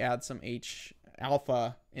capability, add some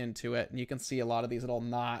H-alpha into it. And you can see a lot of these little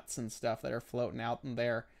knots and stuff that are floating out in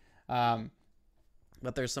there. But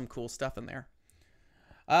there's some cool stuff in there.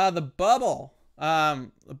 The Bubble.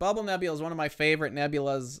 The Bubble Nebula is one of my favorite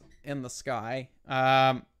nebulas in the sky.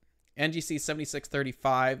 NGC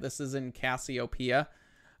 7635. This is in Cassiopeia.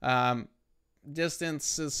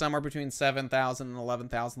 Distance is somewhere between 7,000 and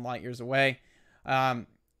 11,000 light years away.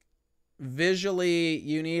 Visually,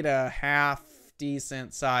 you need a half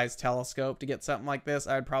decent sized telescope to get something like this.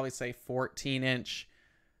 I would probably say 14-inch,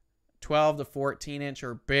 12 to 14-inch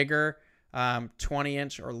or bigger.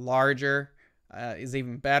 20-inch or larger is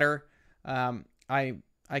even better. I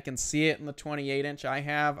can see it in the 28-inch I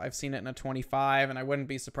have. I've seen it in a 25, and I wouldn't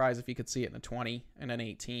be surprised if you could see it in a 20 and an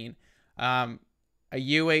 18. A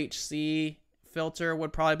UHC filter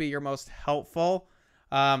would probably be your most helpful.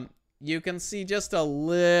 You can see just a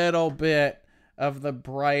little bit of the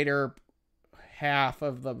brighter half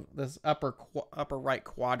of this upper right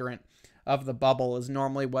quadrant of the bubble is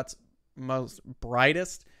normally what's most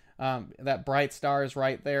brightest. That bright star is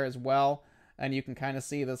right there as well, and you can kind of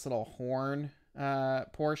see this little horn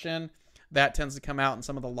portion that tends to come out in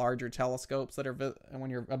some of the larger telescopes that are when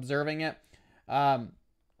you're observing it.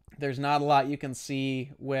 There's not a lot you can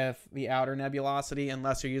see with the outer nebulosity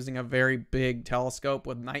unless you're using a very big telescope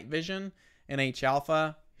with night vision and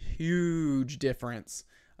H-alpha. Huge difference.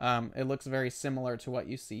 It looks very similar to what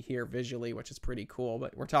you see here visually, which is pretty cool,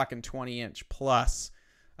 but we're talking 20-inch plus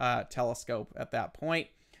telescope at that point.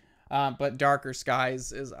 But darker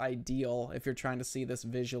skies is ideal if you're trying to see this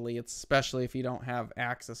visually, especially if you don't have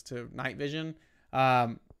access to night vision.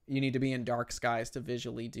 You need to be in dark skies to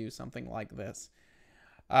visually do something like this.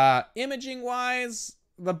 Imaging wise,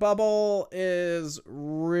 the Bubble is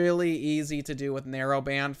really easy to do with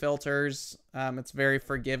narrowband filters. It's very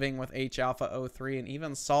forgiving with H-alpha O3 and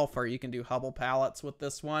even sulfur. You can do Hubble palettes with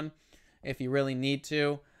this one if you really need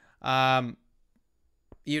to.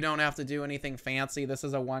 You don't have to do anything fancy. This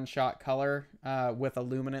is a one-shot color with a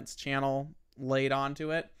luminance channel laid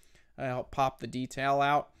onto it. I'll pop the detail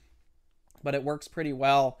out, but it works pretty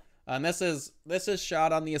well. And this is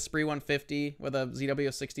shot on the Esprit 150 with a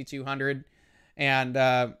ZW 6200, and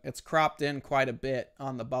it's cropped in quite a bit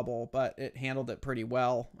on the Bubble, but it handled it pretty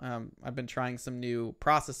well. I've been trying some new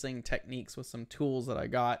processing techniques with some tools that I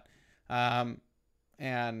got,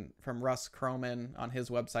 and from Russ Croman on his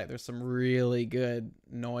website, there's some really good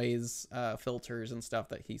noise filters and stuff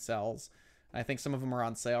that he sells. I think some of them are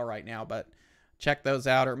on sale right now, but check those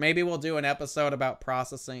out. Or maybe we'll do an episode about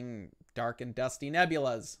processing dark and dusty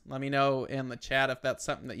nebulas. Let me know in the chat if that's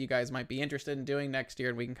something that you guys might be interested in doing next year,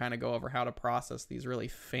 and we can kind of go over how to process these really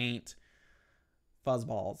faint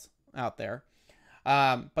fuzzballs out there.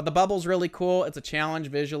 But the bubble's really cool. It's a challenge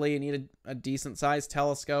visually. You need a decent sized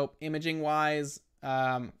telescope. Imaging wise,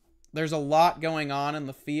 there's a lot going on in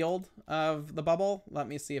the field of the bubble. Let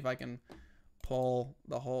me see if I can pull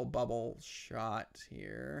the whole bubble shot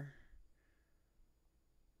here.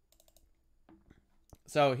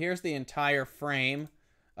 So here's the entire frame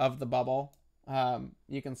of the bubble.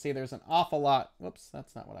 You can see there's an awful lot. Whoops,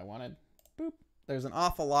 that's not what I wanted. Boop. There's an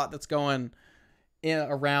awful lot that's going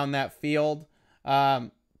around that field.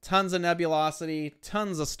 Tons of nebulosity,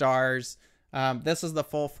 tons of stars. This is the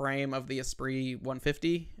full frame of the Esprit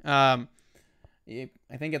 150.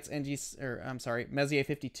 I think it's Messier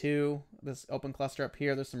 52. This open cluster up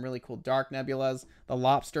here. There's some really cool dark nebulas. The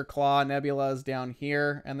Lobster Claw nebulas down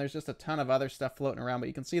here. And there's just a ton of other stuff floating around. But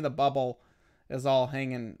you can see the bubble is all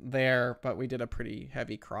hanging there. But we did a pretty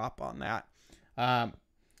heavy crop on that. And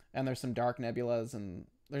there's some dark nebulas. And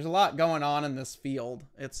there's a lot going on in this field.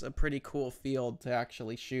 It's a pretty cool field to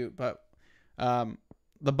actually shoot. But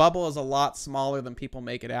the bubble is a lot smaller than people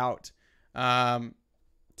make it out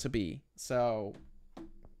to be. So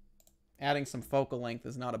adding some focal length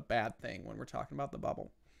is not a bad thing when we're talking about the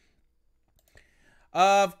bubble.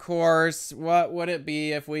 Of course, what would it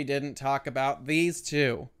be if we didn't talk about these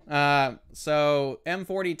two? So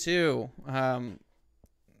M42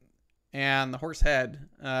 and the Horsehead.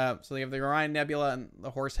 So you have the Orion Nebula and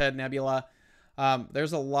the Horsehead Nebula.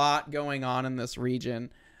 There's a lot going on in this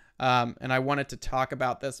region. And I wanted to talk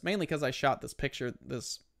about this mainly because I shot this picture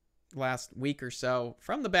this last week or so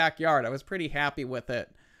from the backyard. I was pretty happy with it.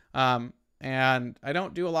 And I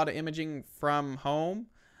don't do a lot of imaging from home.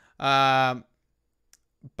 But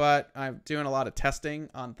I'm doing a lot of testing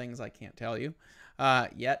on things I can't tell you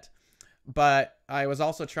yet. But I was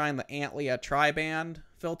also trying the Antlia tri-band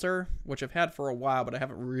filter, which I've had for a while, but I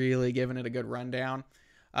haven't really given it a good rundown.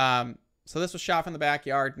 So this was shot from the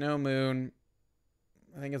backyard, no moon.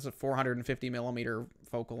 I think it's a 450 millimeter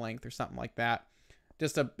focal length or something like that.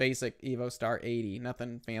 Just a basic EvoStar 80,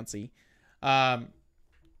 nothing fancy. But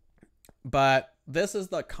this is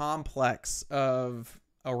the complex of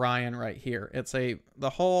Orion right here. It's the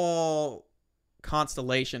whole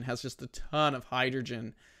constellation has just a ton of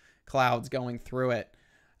hydrogen clouds going through it.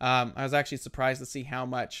 I was actually surprised to see how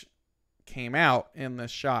much came out in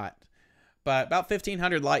this shot. But about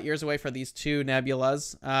 1,500 light years away for these two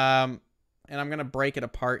nebulas. And I'm going to break it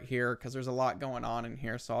apart here because there's a lot going on in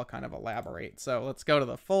here, so I'll kind of elaborate. So let's go to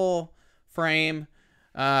the full frame.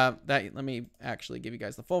 Let me actually give you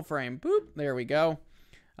guys the full frame. Boop, there we go.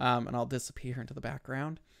 And I'll disappear into the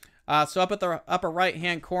background. So up at the upper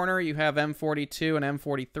right-hand corner, you have M42 and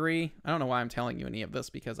M43. I don't know why I'm telling you any of this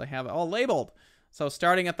because I have it all labeled. So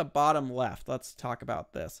starting at the bottom left, let's talk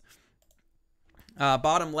about this.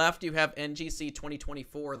 Bottom left, you have NGC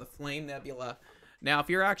 2024, the Flame Nebula. Now,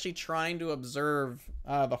 if you're actually trying to observe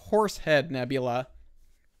the Horsehead Nebula,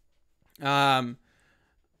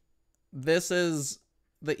 this is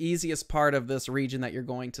the easiest part of this region that you're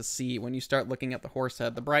going to see when you start looking at the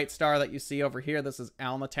Horsehead. The bright star that you see over here, this is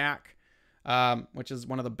Alnitak, which is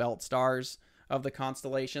one of the belt stars of the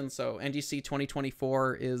constellation. So NGC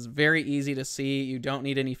 2024 is very easy to see. You don't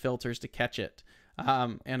need any filters to catch it.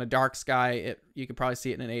 And a dark sky, you could probably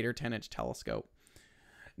see it in an 8 or 10 inch telescope.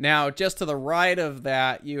 Now, just to the right of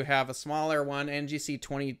that, you have a smaller one, NGC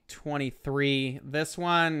 2023. This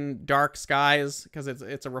one, dark skies, because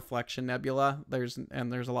it's a reflection nebula. There's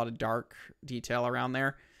a lot of dark detail around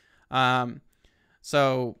there.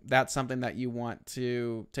 So that's something that you want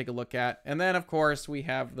to take a look at. And then, of course, we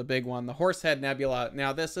have the big one, the Horsehead Nebula.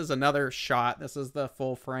 Now, this is another shot. This is the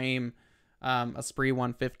full frame Esprit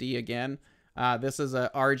 150 again. This is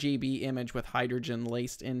a RGB image with hydrogen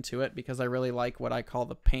laced into it because I really like what I call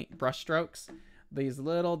the paint brush strokes. These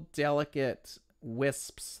little delicate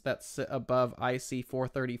wisps that sit above IC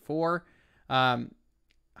 434.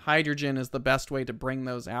 Hydrogen is the best way to bring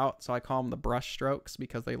those out, so I call them the brush strokes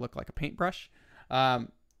because they look like a paintbrush.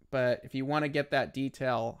 But if you want to get that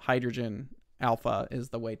detail, hydrogen alpha is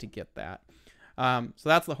the way to get that. So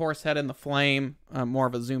that's the Horsehead and the Flame, more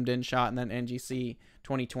of a zoomed in shot, and then NGC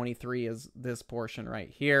 2023 is this portion right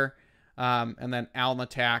here. And then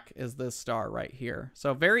Alnitak is this star right here.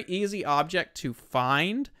 So very easy object to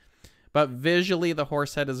find, But visually, the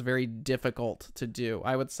Horsehead is very difficult to do.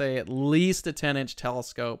 I would say at least a 10-inch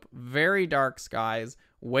telescope, very dark skies,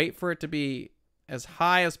 wait for it to be as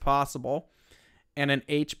high as possible, and an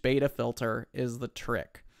H-beta filter is the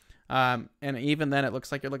trick. And even then, it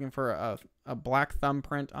looks like you're looking for a black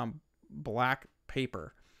thumbprint on black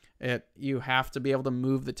paper. You have to be able to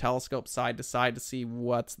move the telescope side to side to see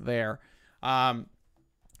what's there.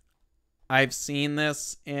 I've seen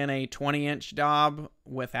this in a 20-inch Dob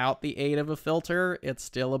without the aid of a filter. It's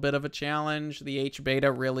still a bit of a challenge. The H-beta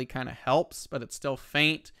really kind of helps, but it's still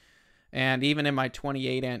faint. And even in my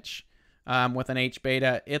 28-inch with an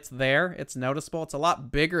H-beta, it's there. It's noticeable. It's a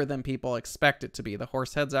lot bigger than people expect it to be. The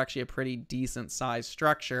Horsehead's actually a pretty decent sized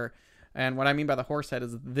structure. And what I mean by the Horsehead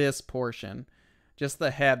is this portion. Just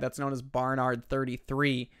the head. That's known as Barnard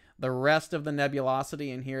 33. The rest of the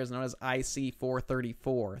nebulosity in here is known as IC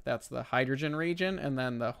 434. That's the hydrogen region, and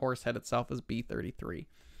then the Horsehead itself is B33.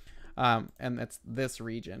 And that's this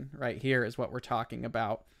region right here is what we're talking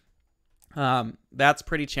about. That's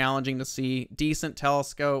pretty challenging to see. Decent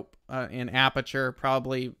telescope in aperture,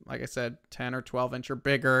 probably, like I said, 10 or 12 inch or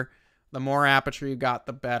bigger. The more aperture you got,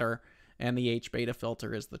 the better. And the H-beta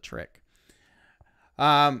filter is the trick.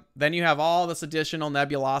 Then you have all this additional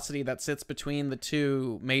nebulosity that sits between the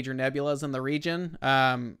two major nebulas in the region.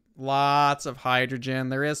 Lots of hydrogen.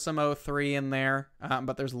 There is some O3 in there,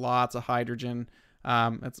 but there's lots of hydrogen.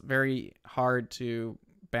 It's very hard to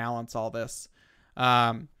balance all this.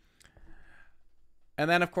 And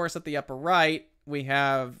then, of course, at the upper right, we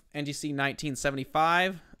have NGC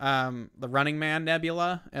 1975, the Running Man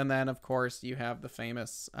Nebula. And then, of course, you have the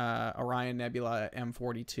famous Orion Nebula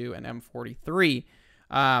M42 and M43.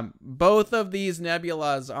 Both of these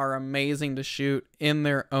nebulas are amazing to shoot in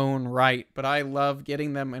their own right, but I love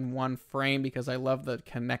getting them in one frame because I love the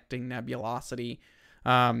connecting nebulosity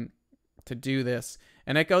to do this.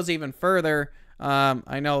 And it goes even further.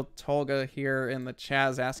 I know Tolga here in the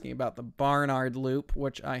chat is asking about the Barnard loop,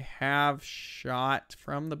 which I have shot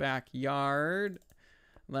from the backyard.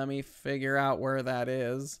 Let me figure out where that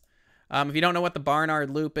is. If you don't know what the Barnard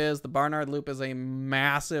loop is a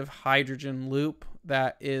massive hydrogen loop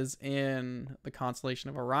that is in the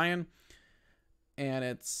constellation of Orion. And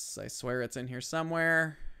it's, I swear it's in here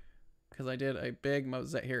somewhere because I did a big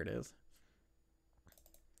mosaic. Here it is.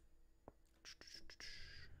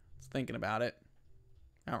 Thinking about it.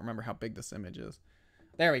 I don't remember how big this image is.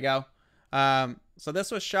 There we go. So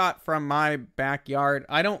this was shot from my backyard.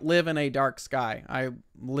 I don't live in a dark sky. I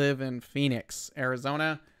live in Phoenix,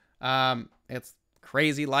 Arizona. It's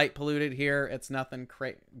crazy light polluted here. It's nothing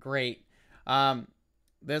great.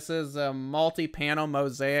 This is a multi-panel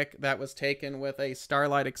mosaic that was taken with a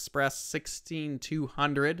Starlight Express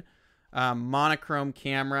 16200 monochrome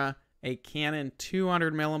camera, a Canon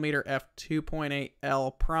 200mm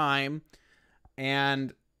f2.8L prime,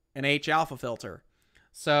 and an H-alpha filter.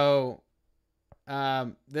 So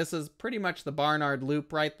this is pretty much the Barnard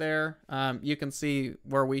loop right there. You can see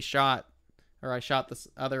where we shot, or I shot this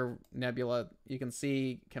other nebula. You can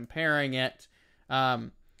see comparing it.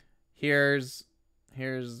 Here's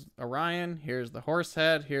Orion. Here's the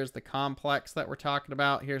Horsehead. Here's the complex that we're talking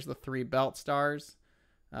about. Here's the 3 belt stars.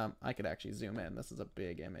 I could actually zoom in. This is a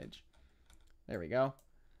big image. There we go.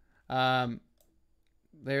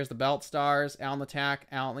 There's the belt stars, Alnitak,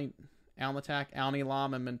 Alnilam,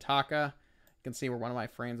 and Mintaka. You can see where one of my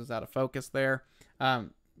frames was out of focus there.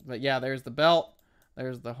 But yeah, there's the belt.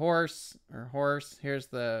 There's the horse. Here's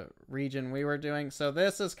the region we were doing. So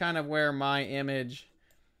this is kind of where my image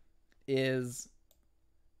is.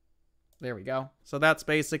 There we go. So that's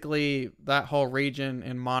basically that whole region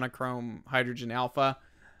in monochrome hydrogen alpha.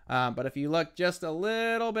 But if you look just a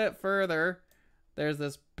little bit further, there's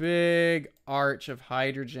this big arch of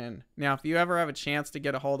hydrogen. Now, if you ever have a chance to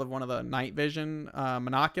get a hold of one of the night vision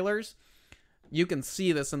monoculars, you can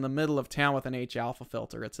see this in the middle of town with an H-alpha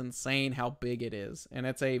filter. It's insane how big it is. And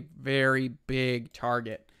it's a very big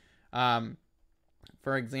target.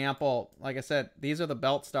 For example, like I said, these are the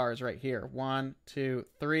belt stars right here. 1, 2,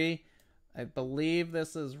 3. I believe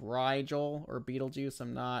this is Rigel or Betelgeuse.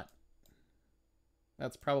 I'm not.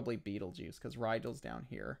 That's probably Betelgeuse because Rigel's down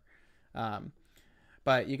here.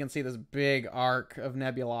 But you can see this big arc of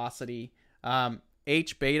nebulosity.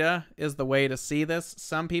 H-beta is the way to see this.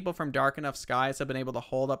 Some people from dark enough skies have been able to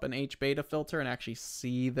hold up an H-beta filter and actually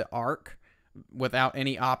see the arc without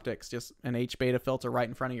any optics, just an H-beta filter right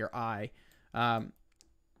in front of your eye.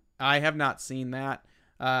 I have not seen that,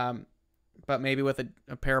 but maybe with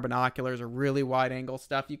a pair of binoculars or really wide angle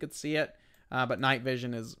stuff, you could see it. But night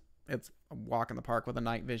vision it's a walk in the park with a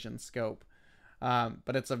night vision scope.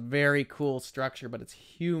 But it's a very cool structure, but it's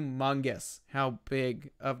humongous how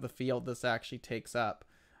big of the field this actually takes up.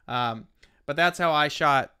 But that's how I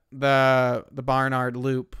shot the Barnard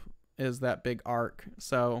loop, is that big arc.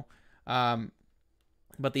 So,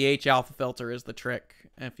 but the H alpha filter is the trick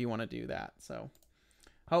if you want to do that. So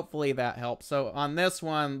hopefully that helps. So on this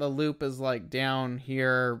one, the loop is like down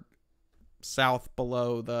here, south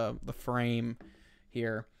below the frame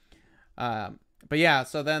here. But yeah,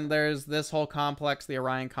 so then there's this whole complex, the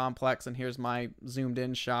Orion complex, and here's my zoomed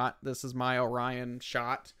in shot. This is my Orion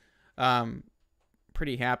shot.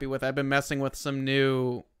 Pretty happy with it. I've been messing with some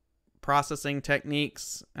new processing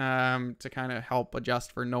techniques to kind of help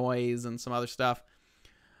adjust for noise and some other stuff.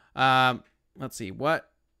 Let's see, what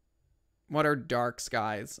are dark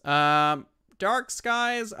skies? Dark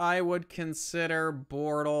skies I would consider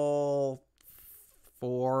Bortle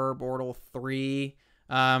 4, Bortle 3.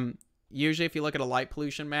 Usually if you look at a light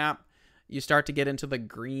pollution map, you start to get into the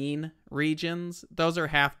green regions. Those are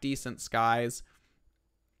half decent skies.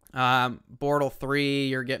 Bortle 3,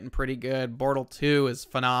 you're getting pretty good. Bortle 2 is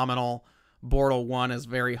phenomenal. Bortle 1 is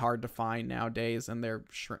very hard to find nowadays, and they're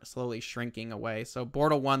slowly shrinking away. So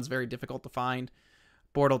Bortle 1 is very difficult to find.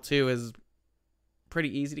 Bortle 2 is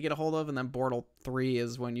pretty easy to get a hold of, and then Bortle 3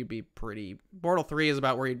 is when you'd be pretty... Bortle 3 is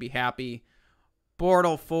about where you'd be happy.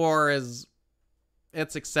 Bortle 4 is...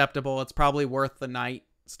 it's acceptable. It's probably worth the night,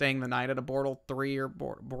 staying the night at a Bortle 3 or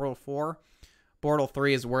Bortle 4. Bortle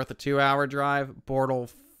 3 is worth a 2-hour drive.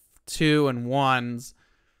 Bortle 2 and 1's,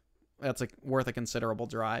 that's worth a considerable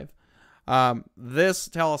drive. This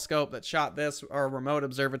telescope that shot this, our remote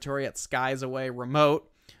observatory at Skies Away Remote,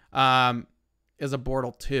 is a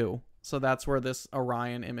Bortle 2. So that's where this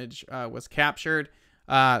Orion image was captured.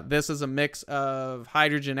 This is a mix of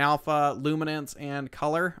hydrogen alpha, luminance, and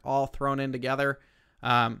color all thrown in together.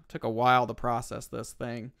 Took a while to process this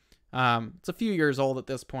thing. It's a few years old at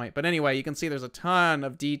this point. But anyway, you can see there's a ton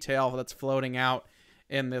of detail that's floating out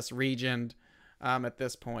in this region at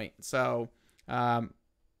this point. So, but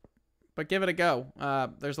give it a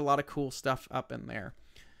go. There's a lot of cool stuff up in there.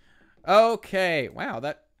 Okay. Wow,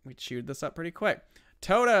 we chewed this up pretty quick.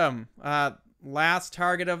 Totem, last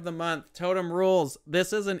target of the month. Totem rules.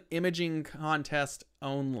 This is an imaging contest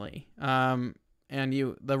only. And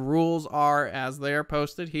the rules are as they are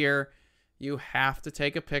posted here. You have to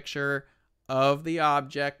take a picture of the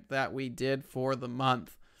object that we did for the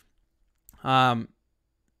month.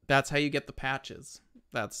 That's how you get the patches.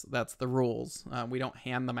 That's the rules. We don't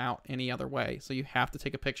hand them out any other way. So you have to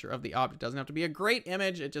take a picture of the object. It doesn't have to be a great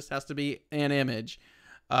image. It just has to be an image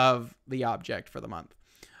of the object for the month.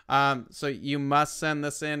 So you must send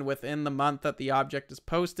this in within the month that the object is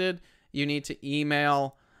posted. You need to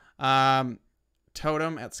email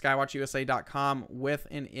totem@skywatchusa.com with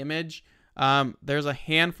an image. There's a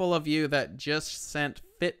handful of you that just sent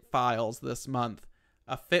fit files this month.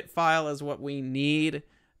 A fit file is what we need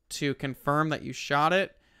to confirm that you shot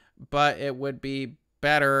it, but it would be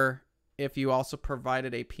better if you also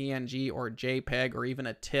provided a PNG or JPEG or even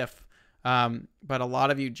a TIFF. But a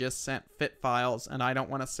lot of you just sent fit files, and I don't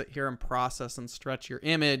want to sit here and process and stretch your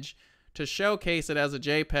image to showcase it as a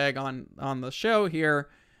JPEG on the show here.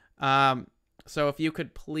 So if you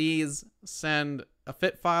could please send a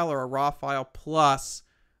fit file or a raw file plus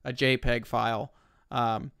a JPEG file.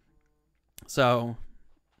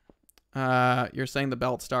 You're saying the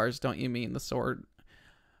belt stars, don't you mean the sword?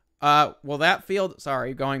 Well, that field,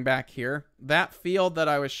 sorry, going back here, that field that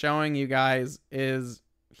I was showing you guys is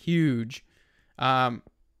huge.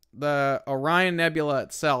 The Orion Nebula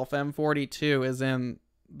itself, M42, is in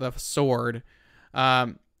the sword.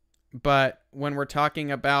 But when we're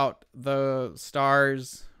talking about the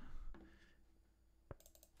stars,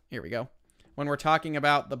 here we go. When we're talking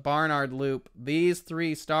about the Barnard Loop, these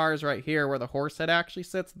 3 stars right here where the horse head actually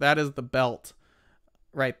sits, that is the belt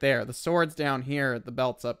right there. The sword's down here, the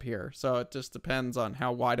belt's up here. So it just depends on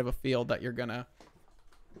how wide of a field that you're going to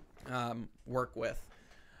work with.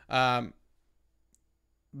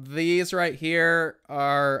 These right here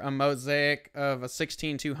are a mosaic of a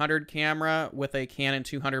 16-200 camera with a Canon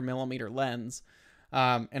 200mm lens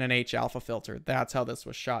and an H alpha filter. That's how this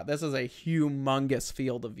was shot. This is a humongous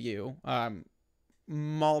field of view,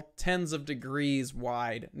 tens of degrees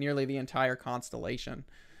wide, nearly the entire constellation.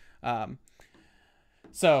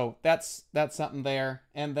 So that's something there.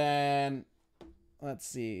 And then let's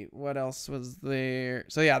see what else was there.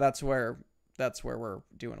 So yeah, that's where we're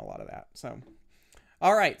doing a lot of that. So.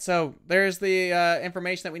 All right, so there's the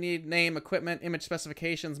information that we need: name, equipment, image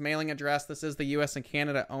specifications, mailing address. This is the US and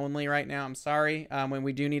Canada only right now. I'm sorry. When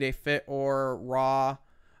we do need a fit or raw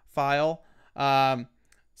file.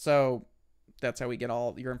 So that's how we get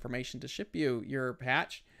all your information to ship you your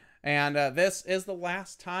patch. And this is the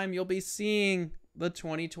last time you'll be seeing the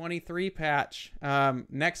 2023 patch.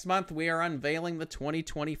 Next month, we are unveiling the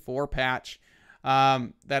 2024 patch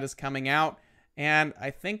that is coming out. And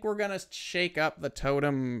I think we're going to shake up the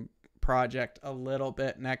Totem project a little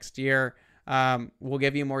bit next year. We'll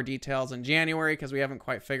give you more details in January because we haven't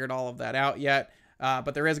quite figured all of that out yet.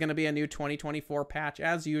 But there is going to be a new 2024 patch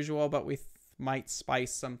as usual, but we might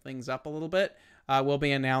spice some things up a little bit. We'll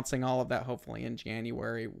be announcing all of that hopefully in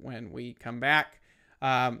January when we come back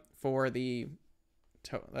for the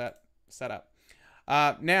that setup.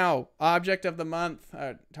 Now, object of the month,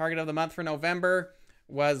 target of the month for November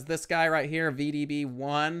was this guy right here,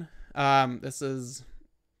 VDB1.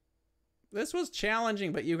 This was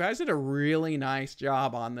challenging, but you guys did a really nice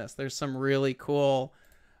job on this. There's some really cool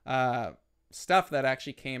stuff that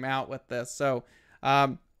actually came out with this. So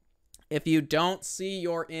if you don't see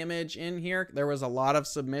your image in here, there was a lot of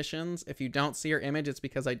submissions. If you don't see your image, it's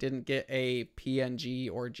because I didn't get a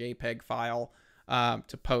PNG or JPEG file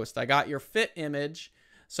to post. I got your fit image,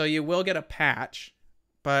 so you will get a patch,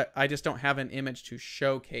 but I just don't have an image to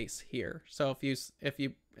showcase here. So if you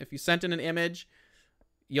sent in an image,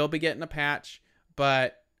 you'll be getting a patch,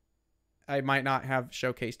 but I might not have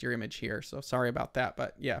showcased your image here. So sorry about that.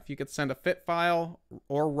 But yeah, if you could send a fit file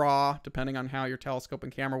or RAW, depending on how your telescope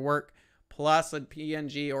and camera work, plus a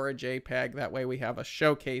PNG or a JPEG, that way we have a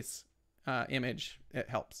showcase image. It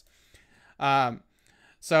helps.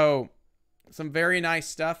 So some very nice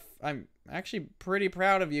stuff. I'm actually pretty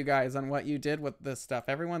proud of you guys on what you did with this stuff.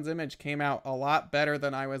 Everyone's image came out a lot better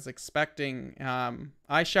than I was expecting.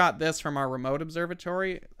 I shot this from our remote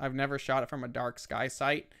observatory. I've never shot it from a dark sky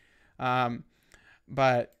site.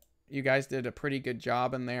 But you guys did a pretty good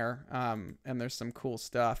job in there. And there's some cool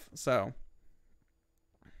stuff. So,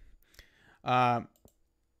 but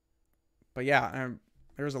yeah,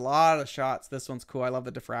 there's a lot of shots. This one's cool. I love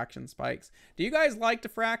the diffraction spikes. Do you guys like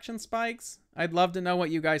diffraction spikes? I'd love to know what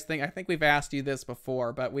you guys think. I think we've asked you this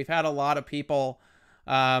before, but we've had a lot of people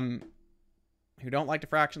who don't like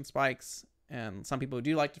diffraction spikes, and some people who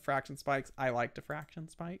do like diffraction spikes. I like diffraction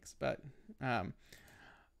spikes, but I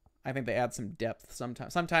think they add some depth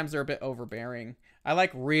sometimes. Sometimes they're a bit overbearing. I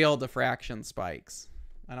like real diffraction spikes.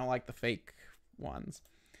 I don't like the fake ones.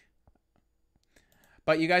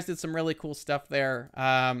 But you guys did some really cool stuff there.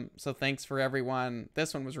 So thanks for everyone.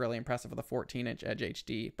 This one was really impressive with a 14-inch Edge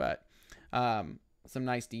HD, but some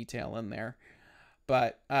nice detail in there.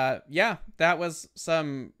 But yeah, that was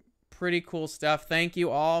some pretty cool stuff. Thank you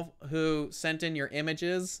all who sent in your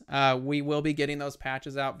images. We will be getting those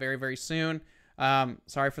patches out very, very soon.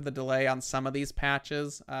 Sorry for the delay on some of these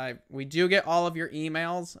patches. We do get all of your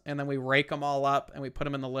emails, and then we rake them all up and we put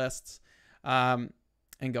them in the lists and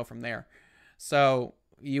go from there. So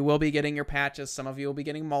you will be getting your patches. Some of you will be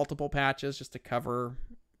getting multiple patches just to cover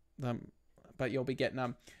them, but you'll be getting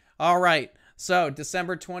them. All right. So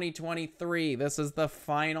December 2023, this is the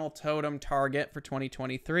final totem target for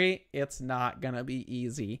 2023. It's not going to be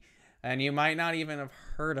easy, and you might not even have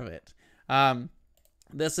heard of it.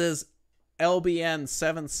 This is LBN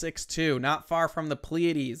 762, not far from the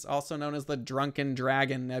Pleiades, also known as the Drunken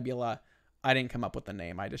Dragon Nebula. I didn't come up with the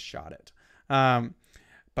name. I just shot it.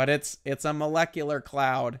 But it's a molecular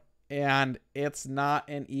cloud, and it's not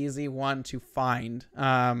an easy one to find.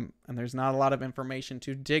 And there's not a lot of information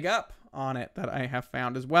to dig up on it that I have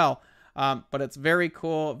found as well. But it's very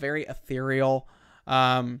cool, very ethereal.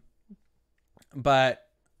 But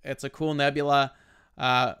it's a cool nebula.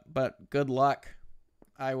 But good luck.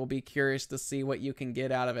 I will be curious to see what you can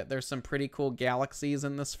get out of it. There's some pretty cool galaxies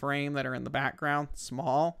in this frame that are in the background.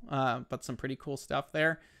 Small, but some pretty cool stuff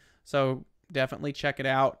there. So definitely check it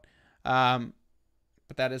out.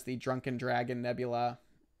 But that is the Drunken Dragon Nebula.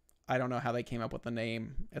 I don't know how they came up with the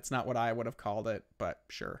name. It's not what I would have called it, but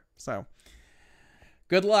sure. So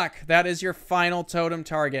good luck. That is your final totem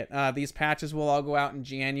target. These patches will all go out in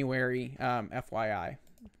January, FYI.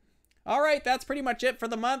 All right, that's pretty much it for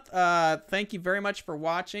the month. Thank you very much for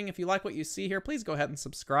watching. If you like what you see here, please go ahead and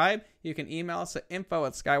subscribe. You can email us at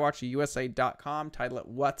info@skywatcherusa.com. Title it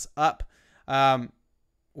What's Up.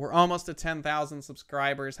 We're almost to 10,000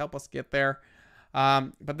 subscribers. Help us get there.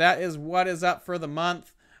 But that is what is up for the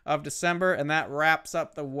month of December, and that wraps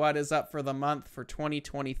up the what is up for the month for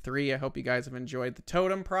 2023. I hope you guys have enjoyed the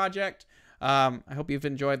Totem project. I hope you've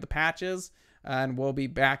enjoyed the patches, and we'll be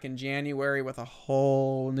back in January with a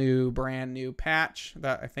whole new, brand new patch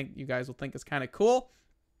that I think you guys will think is kind of cool,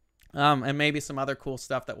 and maybe some other cool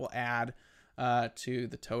stuff that we'll add to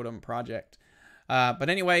the Totem project. But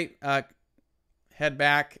anyway, head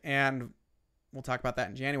back and we'll talk about that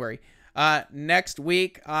in January. Next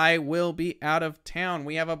week, I will be out of town.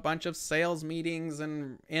 We have a bunch of sales meetings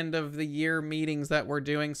and end of the year meetings that we're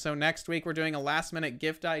doing. So next week, we're doing a last minute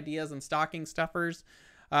gift ideas and stocking stuffers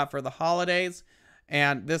for the holidays.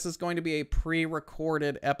 And this is going to be a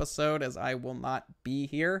pre-recorded episode as I will not be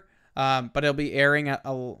here. But it'll be airing at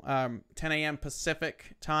 10 a.m.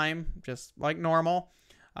 Pacific time, just like normal.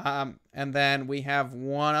 And then we have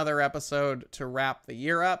one other episode to wrap the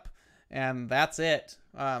year up, and that's it.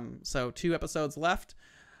 So 2 episodes left.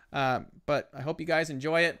 But I hope you guys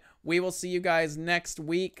enjoy it. We will see you guys next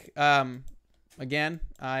week. Again,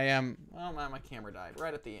 well, my camera died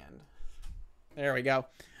right at the end. There we go.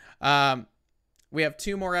 We have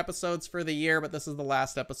 2 more episodes for the year, but this is the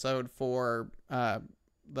last episode for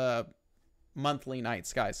the monthly night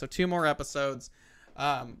skies. So 2 more episodes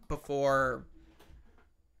before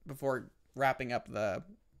wrapping up the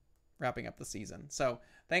season. So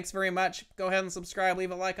thanks very much. Go ahead and subscribe,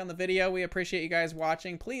 leave a like on the video. We appreciate you guys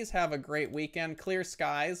watching. Please have a great weekend, clear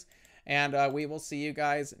skies, and we will see you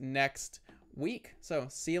guys next week. So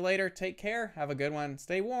see you later. Take care. Have a good one.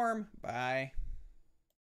 Stay warm. Bye.